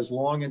endure as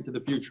long into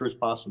the future as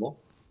possible,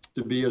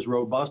 to be as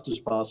robust as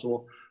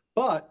possible.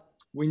 But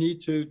we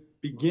need to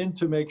begin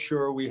to make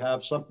sure we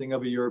have something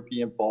of a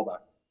European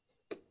fallback.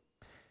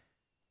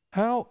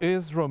 How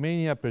is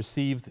Romania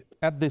perceived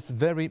at this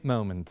very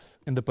moment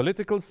in the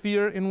political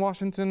sphere in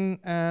Washington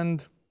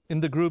and in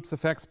the groups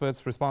of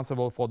experts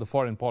responsible for the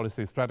foreign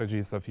policy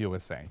strategies of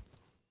USA?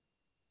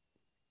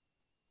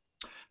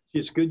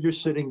 It's good you're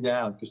sitting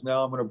down, because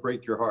now I'm going to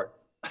break your heart.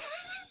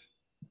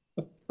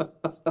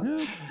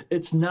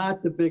 It's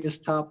not the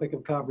biggest topic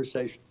of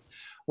conversation.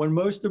 When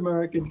most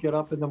Americans get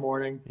up in the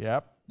morning,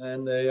 yep,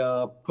 and they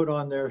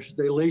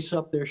they lace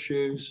up their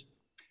shoes,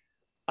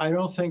 I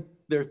don't think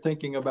they're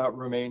thinking about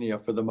Romania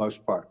for the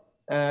most part.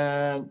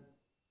 And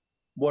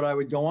what I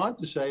would go on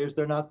to say is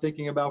they're not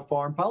thinking about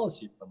foreign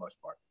policy for the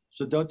most part.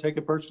 So don't take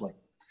it personally.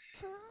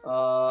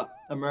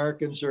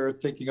 Americans are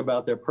thinking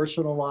about their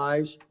personal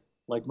lives,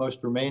 like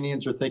most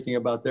Romanians are thinking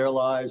about their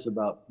lives,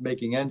 about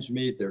making ends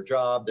meet, their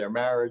job, their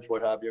marriage,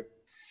 what have you.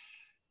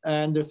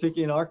 And they're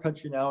thinking in our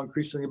country now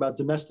increasingly about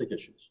domestic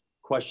issues,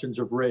 questions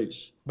of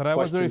race. But I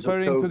was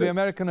referring to the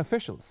American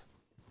officials.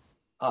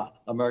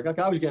 America.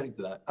 Okay, I was getting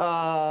to that.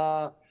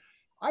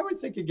 I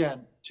would think,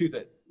 again, too,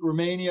 that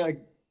Romania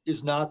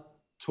is not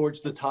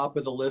towards the top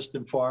of the list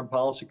in foreign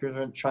policy.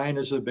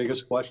 China is the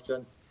biggest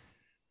question.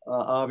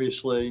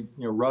 Obviously,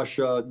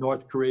 Russia,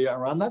 North Korea,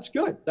 Iran. That's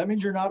good. That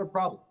means you're not a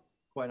problem,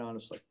 quite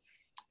honestly.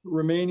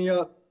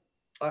 Romania,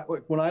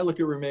 when I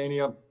look at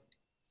Romania,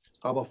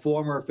 I'm a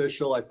former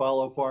official. I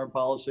follow foreign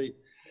policy.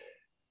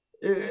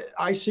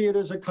 I see it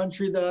as a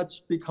country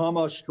that's become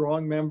a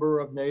strong member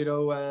of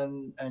NATO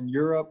and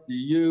Europe, the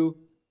EU.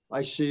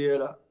 I see it,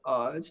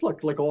 it's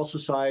like all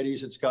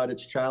societies, it's got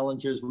its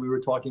challenges. We were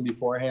talking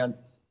beforehand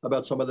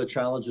about some of the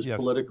challenges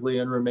politically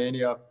in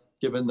Romania,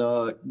 given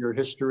your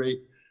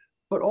history.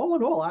 But all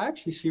in all, I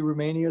actually see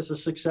Romania as a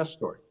success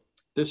story.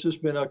 This has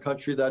been a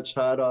country that's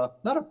had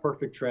not a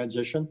perfect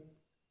transition,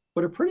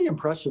 but a pretty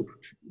impressive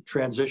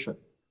transition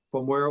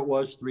from where it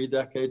was 3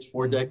 decades,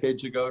 4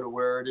 decades ago to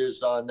where it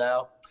is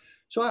now.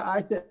 So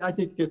I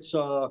think it's,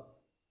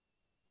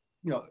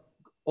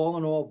 all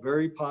in all,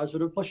 very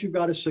positive. Plus, you've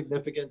got a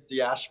significant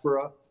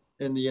diaspora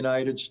in the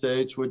United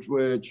States, which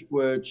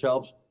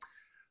helps.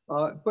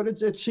 But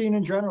it's seen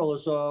in general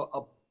as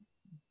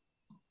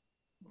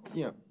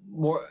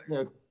more,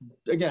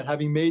 again,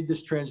 having made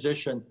this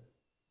transition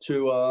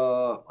to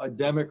a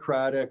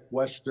democratic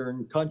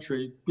Western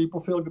country,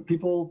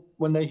 people,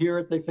 when they hear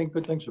it, they think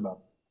good things about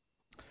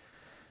it.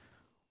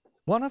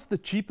 One of the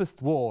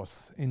cheapest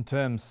wars in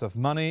terms of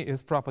money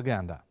is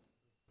propaganda.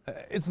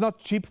 It's not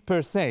cheap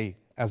per se,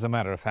 as a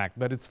matter of fact,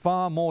 but it's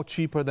far more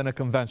cheaper than a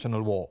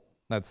conventional war,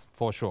 that's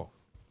for sure.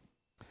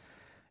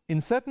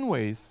 In certain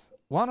ways,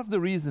 one of the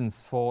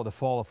reasons for the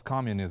fall of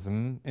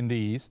communism in the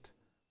East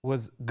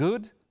was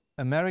good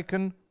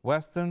American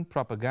Western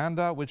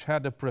propaganda, which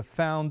had a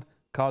profound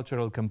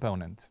cultural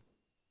component.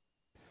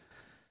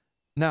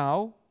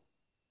 Now,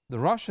 the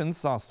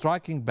Russians are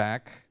striking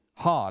back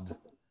hard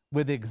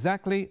with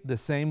exactly the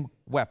same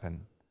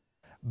weapon,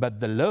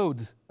 but the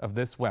load of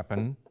this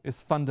weapon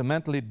is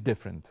fundamentally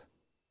different.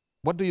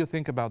 What do you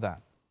think about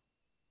that?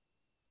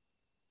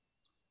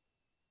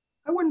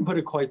 I wouldn't put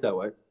it quite that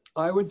way.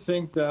 I would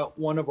think that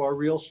one of our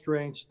real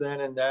strengths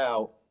then and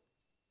now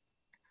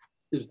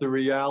is the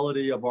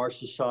reality of our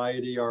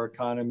society, our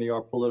economy,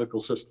 our political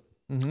system.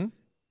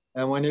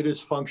 And when it is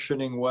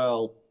functioning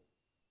well,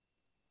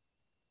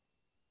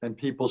 and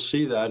people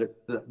see that,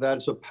 that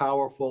is a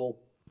powerful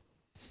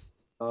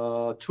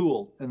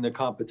tool in the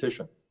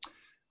competition.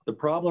 The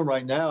problem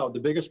right now, the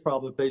biggest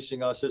problem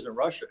facing us isn't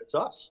Russia, it's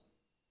us.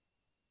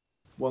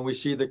 When we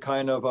see the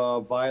kind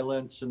of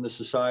violence in the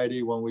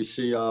society, when we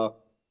see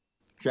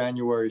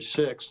January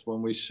 6th,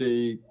 when we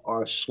see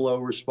our slow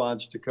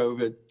response to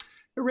COVID,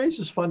 it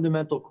raises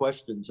fundamental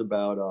questions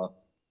about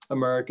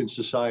American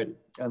society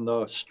and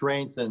the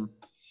strength and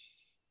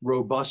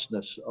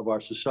robustness of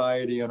our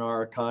society and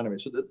our economy.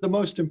 So the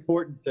most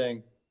important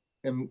thing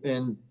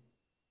in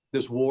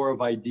this war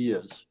of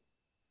ideas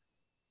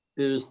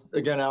is,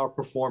 again, our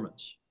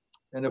performance.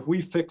 And if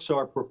we fix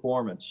our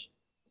performance,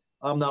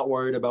 I'm not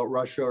worried about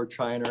Russia or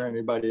China or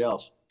anybody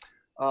else.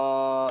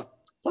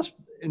 Plus,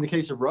 in the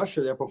case of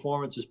Russia, their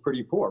performance is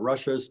pretty poor.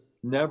 Russia's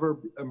never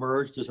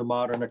emerged as a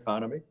modern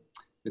economy.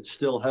 It's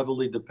still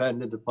heavily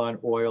dependent upon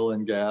oil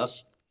and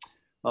gas.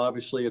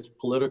 Obviously, its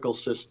political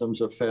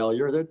systems of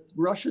failure. That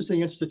Russia's the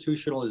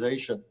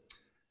institutionalization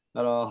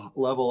at a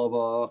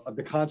level of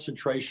the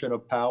concentration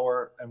of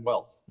power and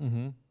wealth.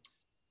 Mm-hmm.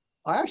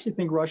 I actually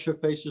think Russia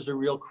faces a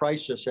real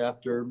crisis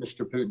after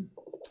Mr. Putin,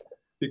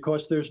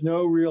 because there's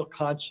no real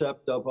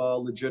concept of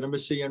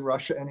legitimacy in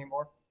Russia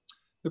anymore.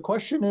 The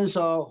question is,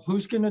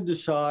 who's going to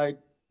decide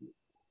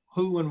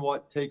who and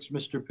what takes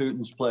Mr.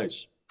 Putin's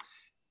place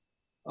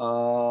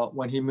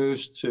when he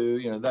moves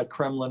to, that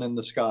Kremlin in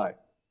the sky?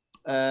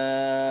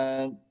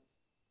 And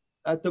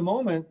at the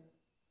moment,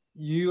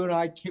 you and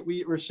I,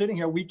 we're sitting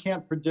here, we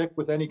can't predict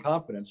with any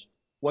confidence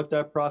what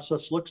that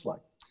process looks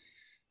like.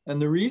 And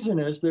the reason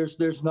is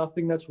there's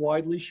nothing that's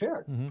widely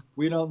shared. Mm-hmm.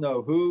 We don't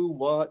know who,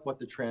 what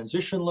the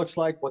transition looks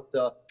like, what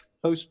the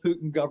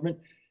post-Putin government.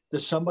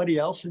 Does somebody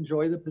else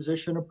enjoy the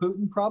position of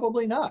Putin?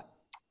 Probably not.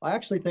 I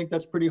actually think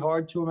that's pretty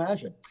hard to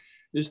imagine.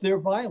 Is there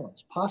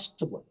violence?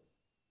 Possibly.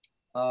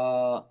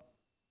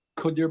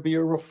 Could there be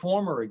a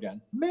reformer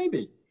again?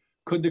 Maybe.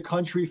 Could the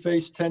country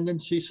face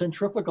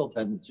centrifugal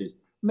tendencies?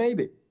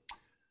 Maybe.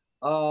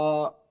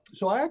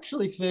 So I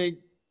actually think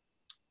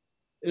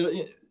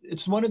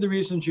it's one of the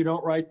reasons you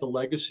don't write the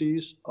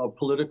legacies of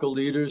political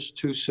leaders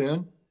too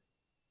soon.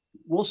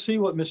 We'll see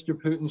what Mr.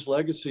 Putin's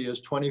legacy is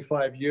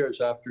 25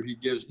 years after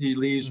he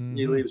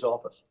leaves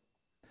office.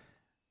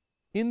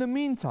 In the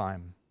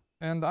meantime,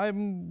 and I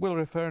will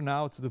refer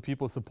now to the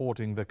people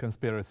supporting the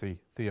conspiracy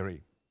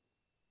theory.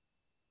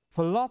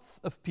 For lots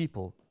of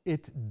people,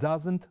 it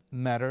doesn't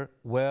matter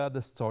where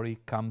the story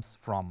comes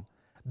from.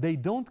 They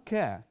don't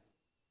care.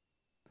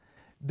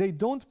 They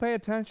don't pay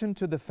attention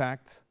to the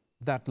fact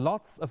that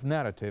lots of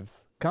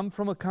narratives come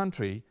from a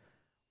country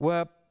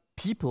where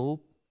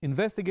people,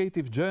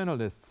 investigative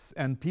journalists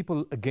and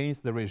people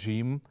against the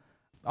regime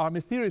are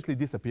mysteriously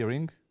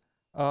disappearing,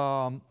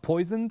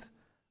 poisoned,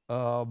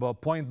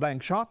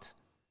 point-blank shot.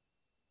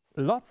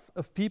 Lots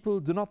of people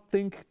do not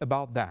think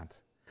about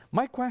that.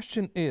 My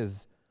question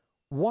is,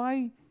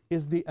 why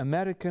is the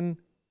American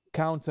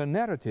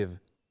counter-narrative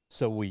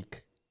so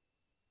weak?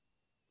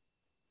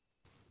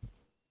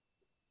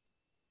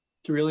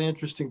 It's a really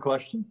interesting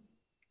question.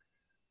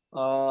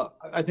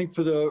 I think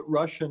for the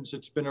Russians,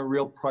 it's been a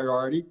real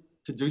priority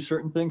to do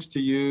certain things, to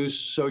use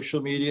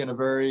social media in a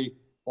very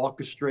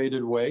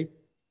orchestrated way.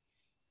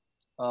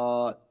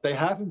 They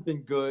haven't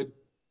been good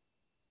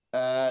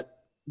at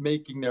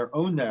making their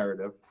own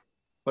narrative,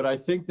 but I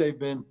think they've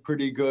been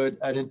pretty good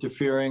at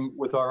interfering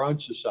with our own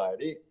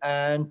society.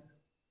 And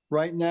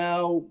right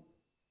now,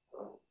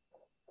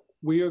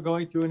 we are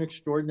going through an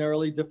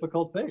extraordinarily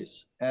difficult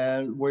phase,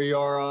 and we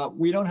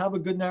don't have a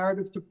good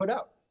narrative to put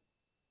out.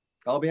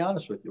 I'll be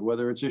honest with you,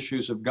 whether it's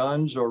issues of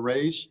guns or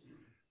race,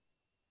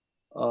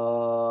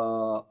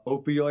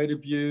 opioid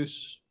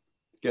abuse,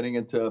 getting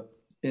into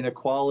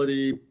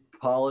inequality,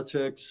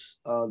 politics,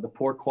 the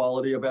poor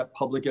quality of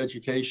public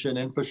education,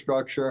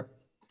 infrastructure.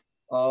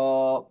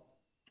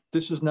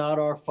 This is not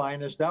our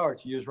finest hour,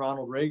 to use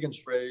Ronald Reagan's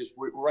phrase.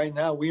 Right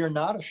now, we are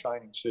not a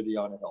shining city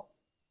on a hill.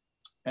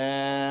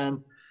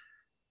 And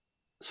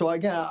so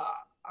again,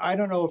 I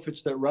don't know if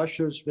it's that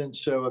Russia's been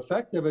so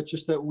effective, it's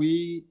just that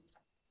we've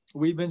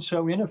been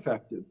so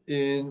ineffective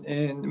in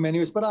many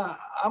ways. But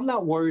I'm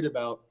not worried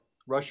about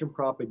Russian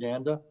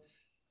propaganda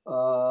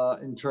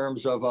in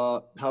terms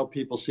of how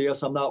people see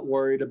us. I'm not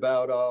worried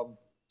about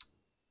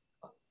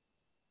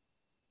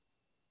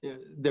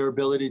their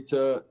ability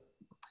to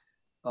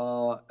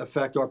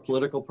affect our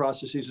political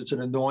processes. It's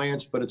an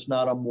annoyance, but it's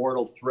not a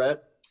mortal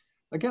threat.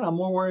 Again, I'm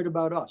more worried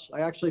about us. I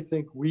actually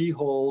think we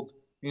hold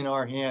in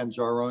our hands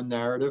our own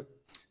narrative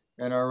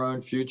and our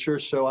own future.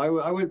 So I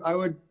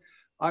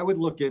would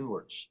look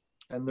inwards.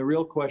 And the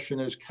real question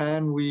is,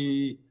 can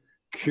we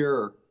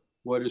cure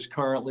what is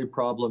currently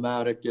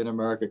problematic in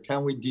America?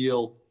 Can we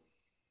deal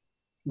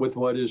with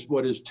what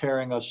is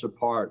tearing us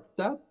apart?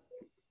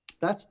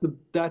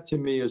 That to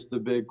me is the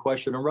big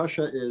question. And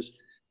Russia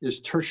is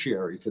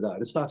tertiary to that.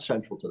 It's not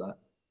central to that.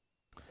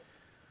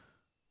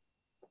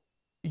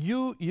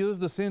 You use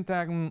the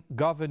syntagm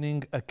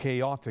governing a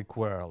chaotic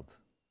world.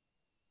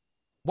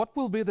 What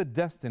will be the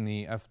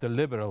destiny of the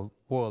liberal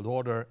world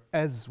order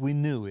as we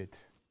knew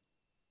it?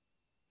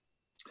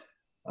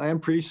 I am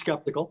pretty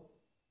skeptical.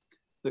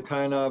 The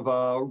kind of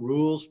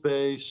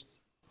rules-based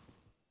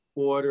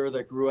order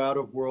that grew out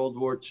of World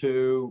War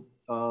II,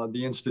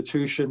 the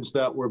institutions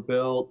that were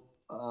built,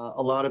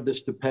 a lot of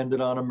this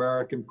depended on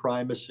American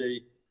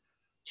primacy,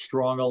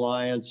 strong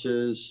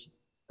alliances,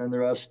 and the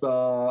rest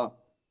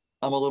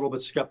I'm a little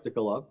bit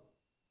skeptical of.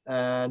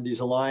 And these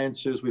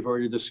alliances we've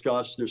already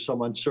discussed, there's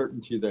some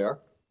uncertainty there.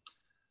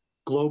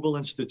 Global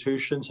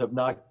institutions have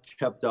not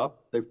kept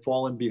up. They've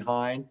fallen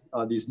behind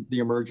the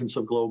emergence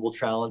of global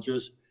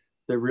challenges.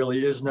 There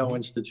really is no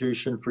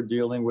institution for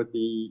dealing with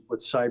the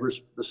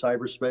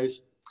cyberspace.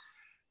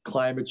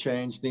 Climate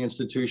change, the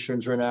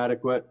institutions are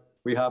inadequate.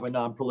 We have a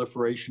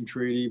non-proliferation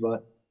treaty,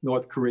 but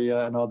North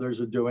Korea and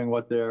others are doing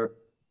what they're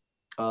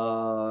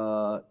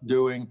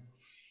doing.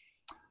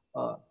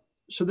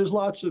 So there's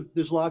lots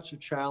of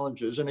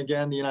challenges, and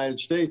again, the United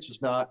States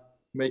is not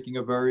making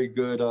a very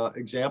good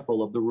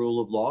example of the rule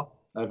of law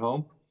at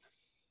home.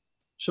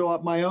 So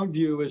my own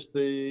view is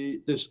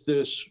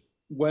this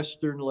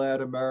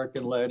Western-led,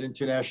 American-led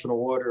international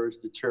order is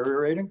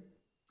deteriorating.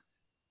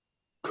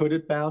 Could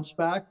it bounce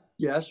back?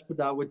 Yes, but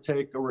that would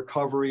take a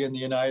recovery in the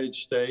United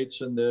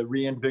States and the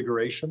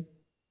reinvigoration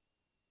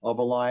of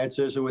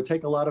alliances. It would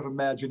take a lot of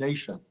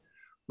imagination.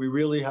 We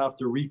really have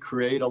to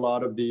recreate a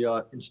lot of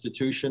the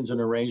institutions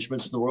and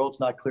arrangements in the world. It's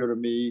not clear to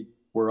me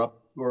we're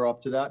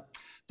up to that.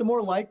 The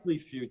more likely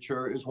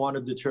future is one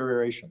of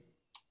deterioration.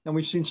 And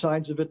we've seen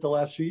signs of it the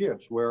last few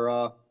years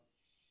where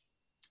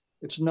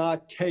it's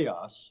not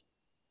chaos,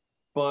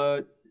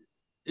 but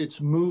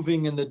it's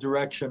moving in the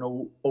direction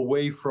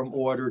away from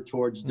order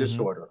towards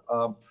disorder.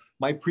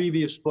 My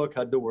previous book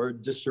had the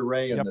word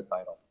disarray in the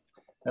title.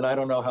 And I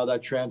don't know how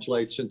that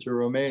translates into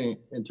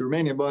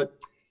Romanian, but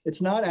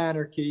it's not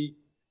anarchy,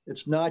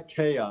 it's not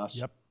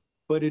chaos,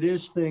 but it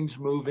is things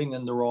moving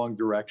in the wrong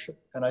direction.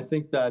 And I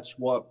think that's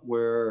what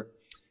we're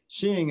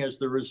seeing as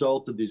the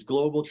result of these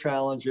global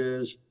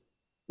challenges,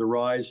 the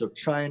rise of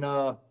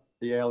China,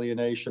 the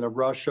alienation of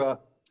Russia,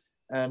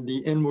 and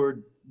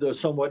the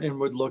somewhat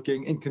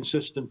inward-looking,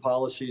 inconsistent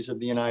policies of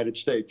the United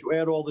States. You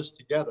add all this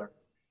together,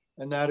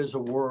 and that is a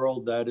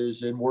world that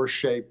is in worse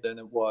shape than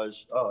it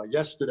was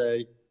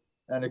yesterday,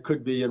 and it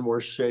could be in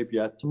worse shape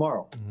yet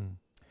tomorrow.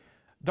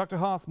 Dr.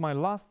 Haass, my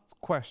last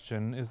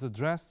question is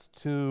addressed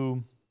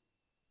to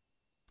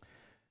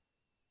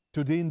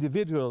the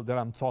individual that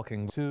I'm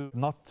talking to,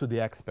 not to the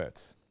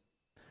expert.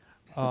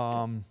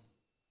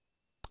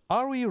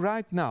 Are we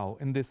right now,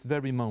 in this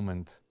very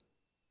moment,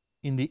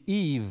 in the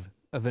eve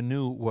of a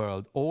new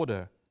world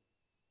order?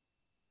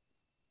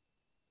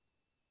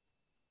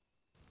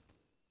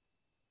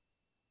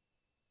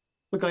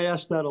 Look, I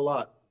ask that a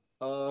lot.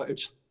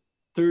 It's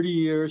 30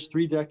 years,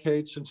 3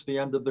 decades since the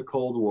end of the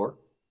Cold War.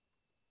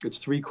 It's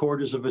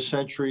 3/4 of a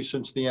century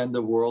since the end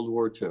of World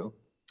War II.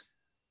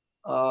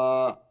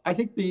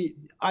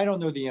 I don't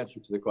know the answer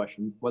to the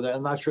question. Whether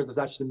I'm not sure that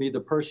that's to me,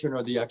 the person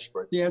or the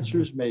expert. The answer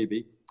is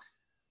maybe.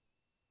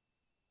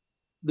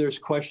 There's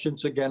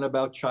questions again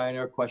about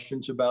China,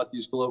 questions about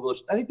these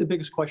globalists. I think the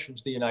biggest question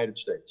is the United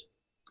States.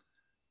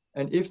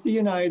 And if the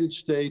United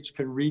States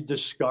can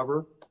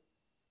rediscover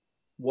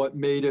what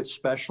made it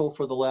special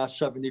for the last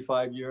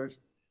 75 years,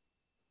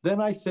 then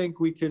I think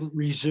we can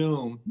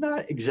resume,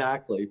 not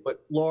exactly,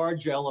 but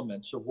large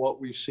elements of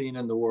what we've seen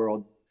in the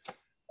world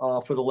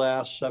for the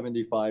last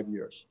 75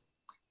 years.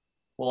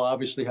 We'll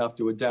obviously have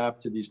to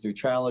adapt to these new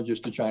challenges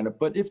to China.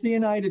 But if the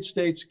United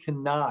States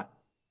cannot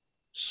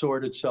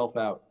sort itself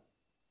out,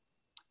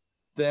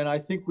 then I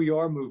think we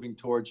are moving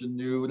towards a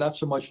new, not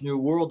so much new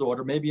world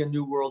order, maybe a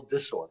new world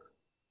disorder,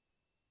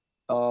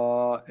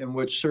 in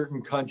which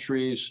certain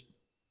countries,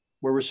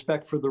 where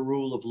respect for the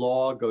rule of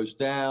law goes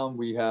down,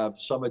 we have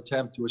some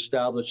attempt to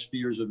establish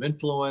spheres of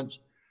influence,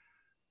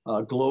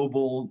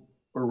 global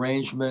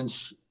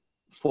arrangements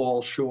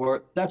fall short.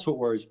 That's what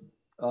worries me.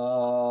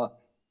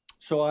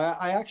 So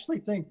I actually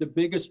think the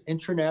biggest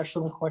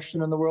international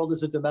question in the world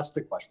is a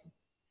domestic question.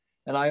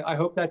 And I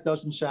hope that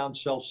doesn't sound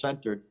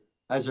self-centered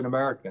as an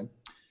American.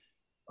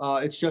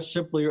 It's just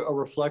simply a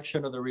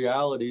reflection of the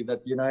reality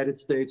that the United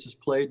States has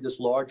played this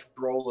large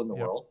role in the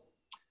world,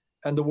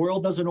 and the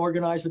world doesn't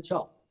organize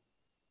itself.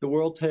 The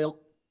world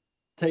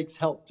takes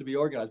help to be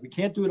organized. We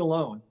can't do it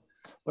alone,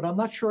 but I'm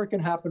not sure it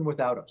can happen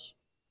without us.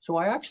 So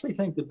I actually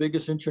think the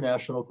biggest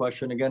international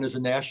question, again, is a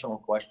national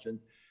question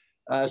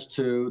as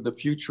to the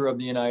future of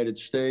the United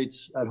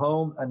States at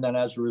home, and then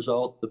as a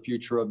result, the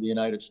future of the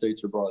United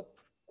States abroad.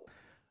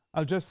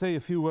 I'll just say a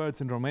few words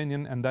in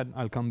Romanian and then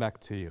I'll come back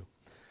to you.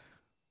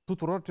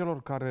 Tuturor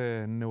celor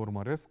care ne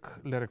urmăresc,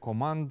 le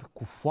recomand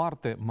cu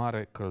foarte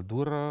mare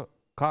căldură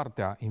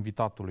cartea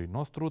invitatului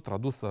nostru,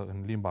 tradusă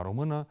în limba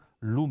română,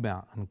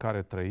 Lumea în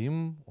care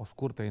trăim, o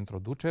scurtă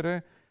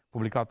introducere,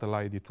 publicată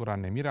la editura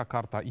Nemirea.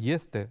 Cartea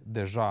este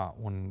deja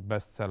un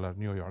bestseller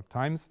New York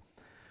Times.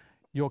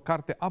 E o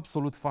carte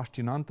absolut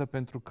fascinantă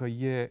pentru că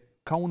e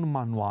ca un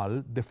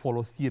manual de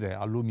folosire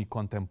a lumii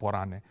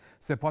contemporane.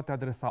 Se poate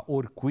adresa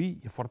oricui,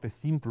 e foarte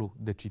simplu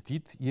de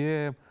citit,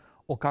 e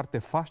o carte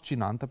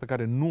fascinantă pe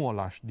care nu o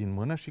lași din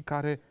mână și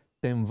care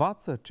te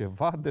învață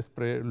ceva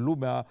despre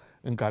lumea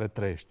în care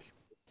trăiești.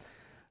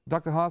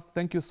 Dr. Haass,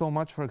 thank you so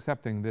much for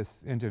accepting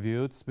this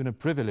interview. It's been a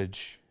privilege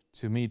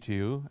to meet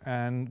you,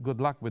 and good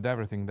luck with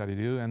everything that you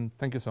do, and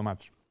thank you so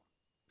much.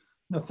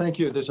 No, thank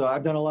you.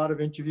 I've done a lot of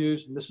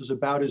interviews, and this is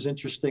about as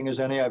interesting as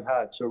any I've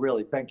had. So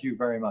really, thank you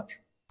very much.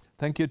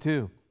 Thank you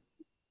too.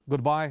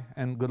 Goodbye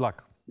and good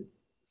luck.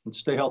 And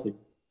stay healthy.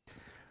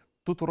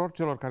 Tuturor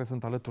celor care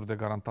sunt alături de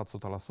Garantat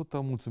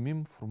 100%,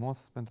 mulțumim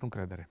frumos pentru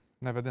încredere.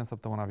 Ne vedem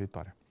săptămâna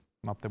viitoare.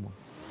 Noapte bună!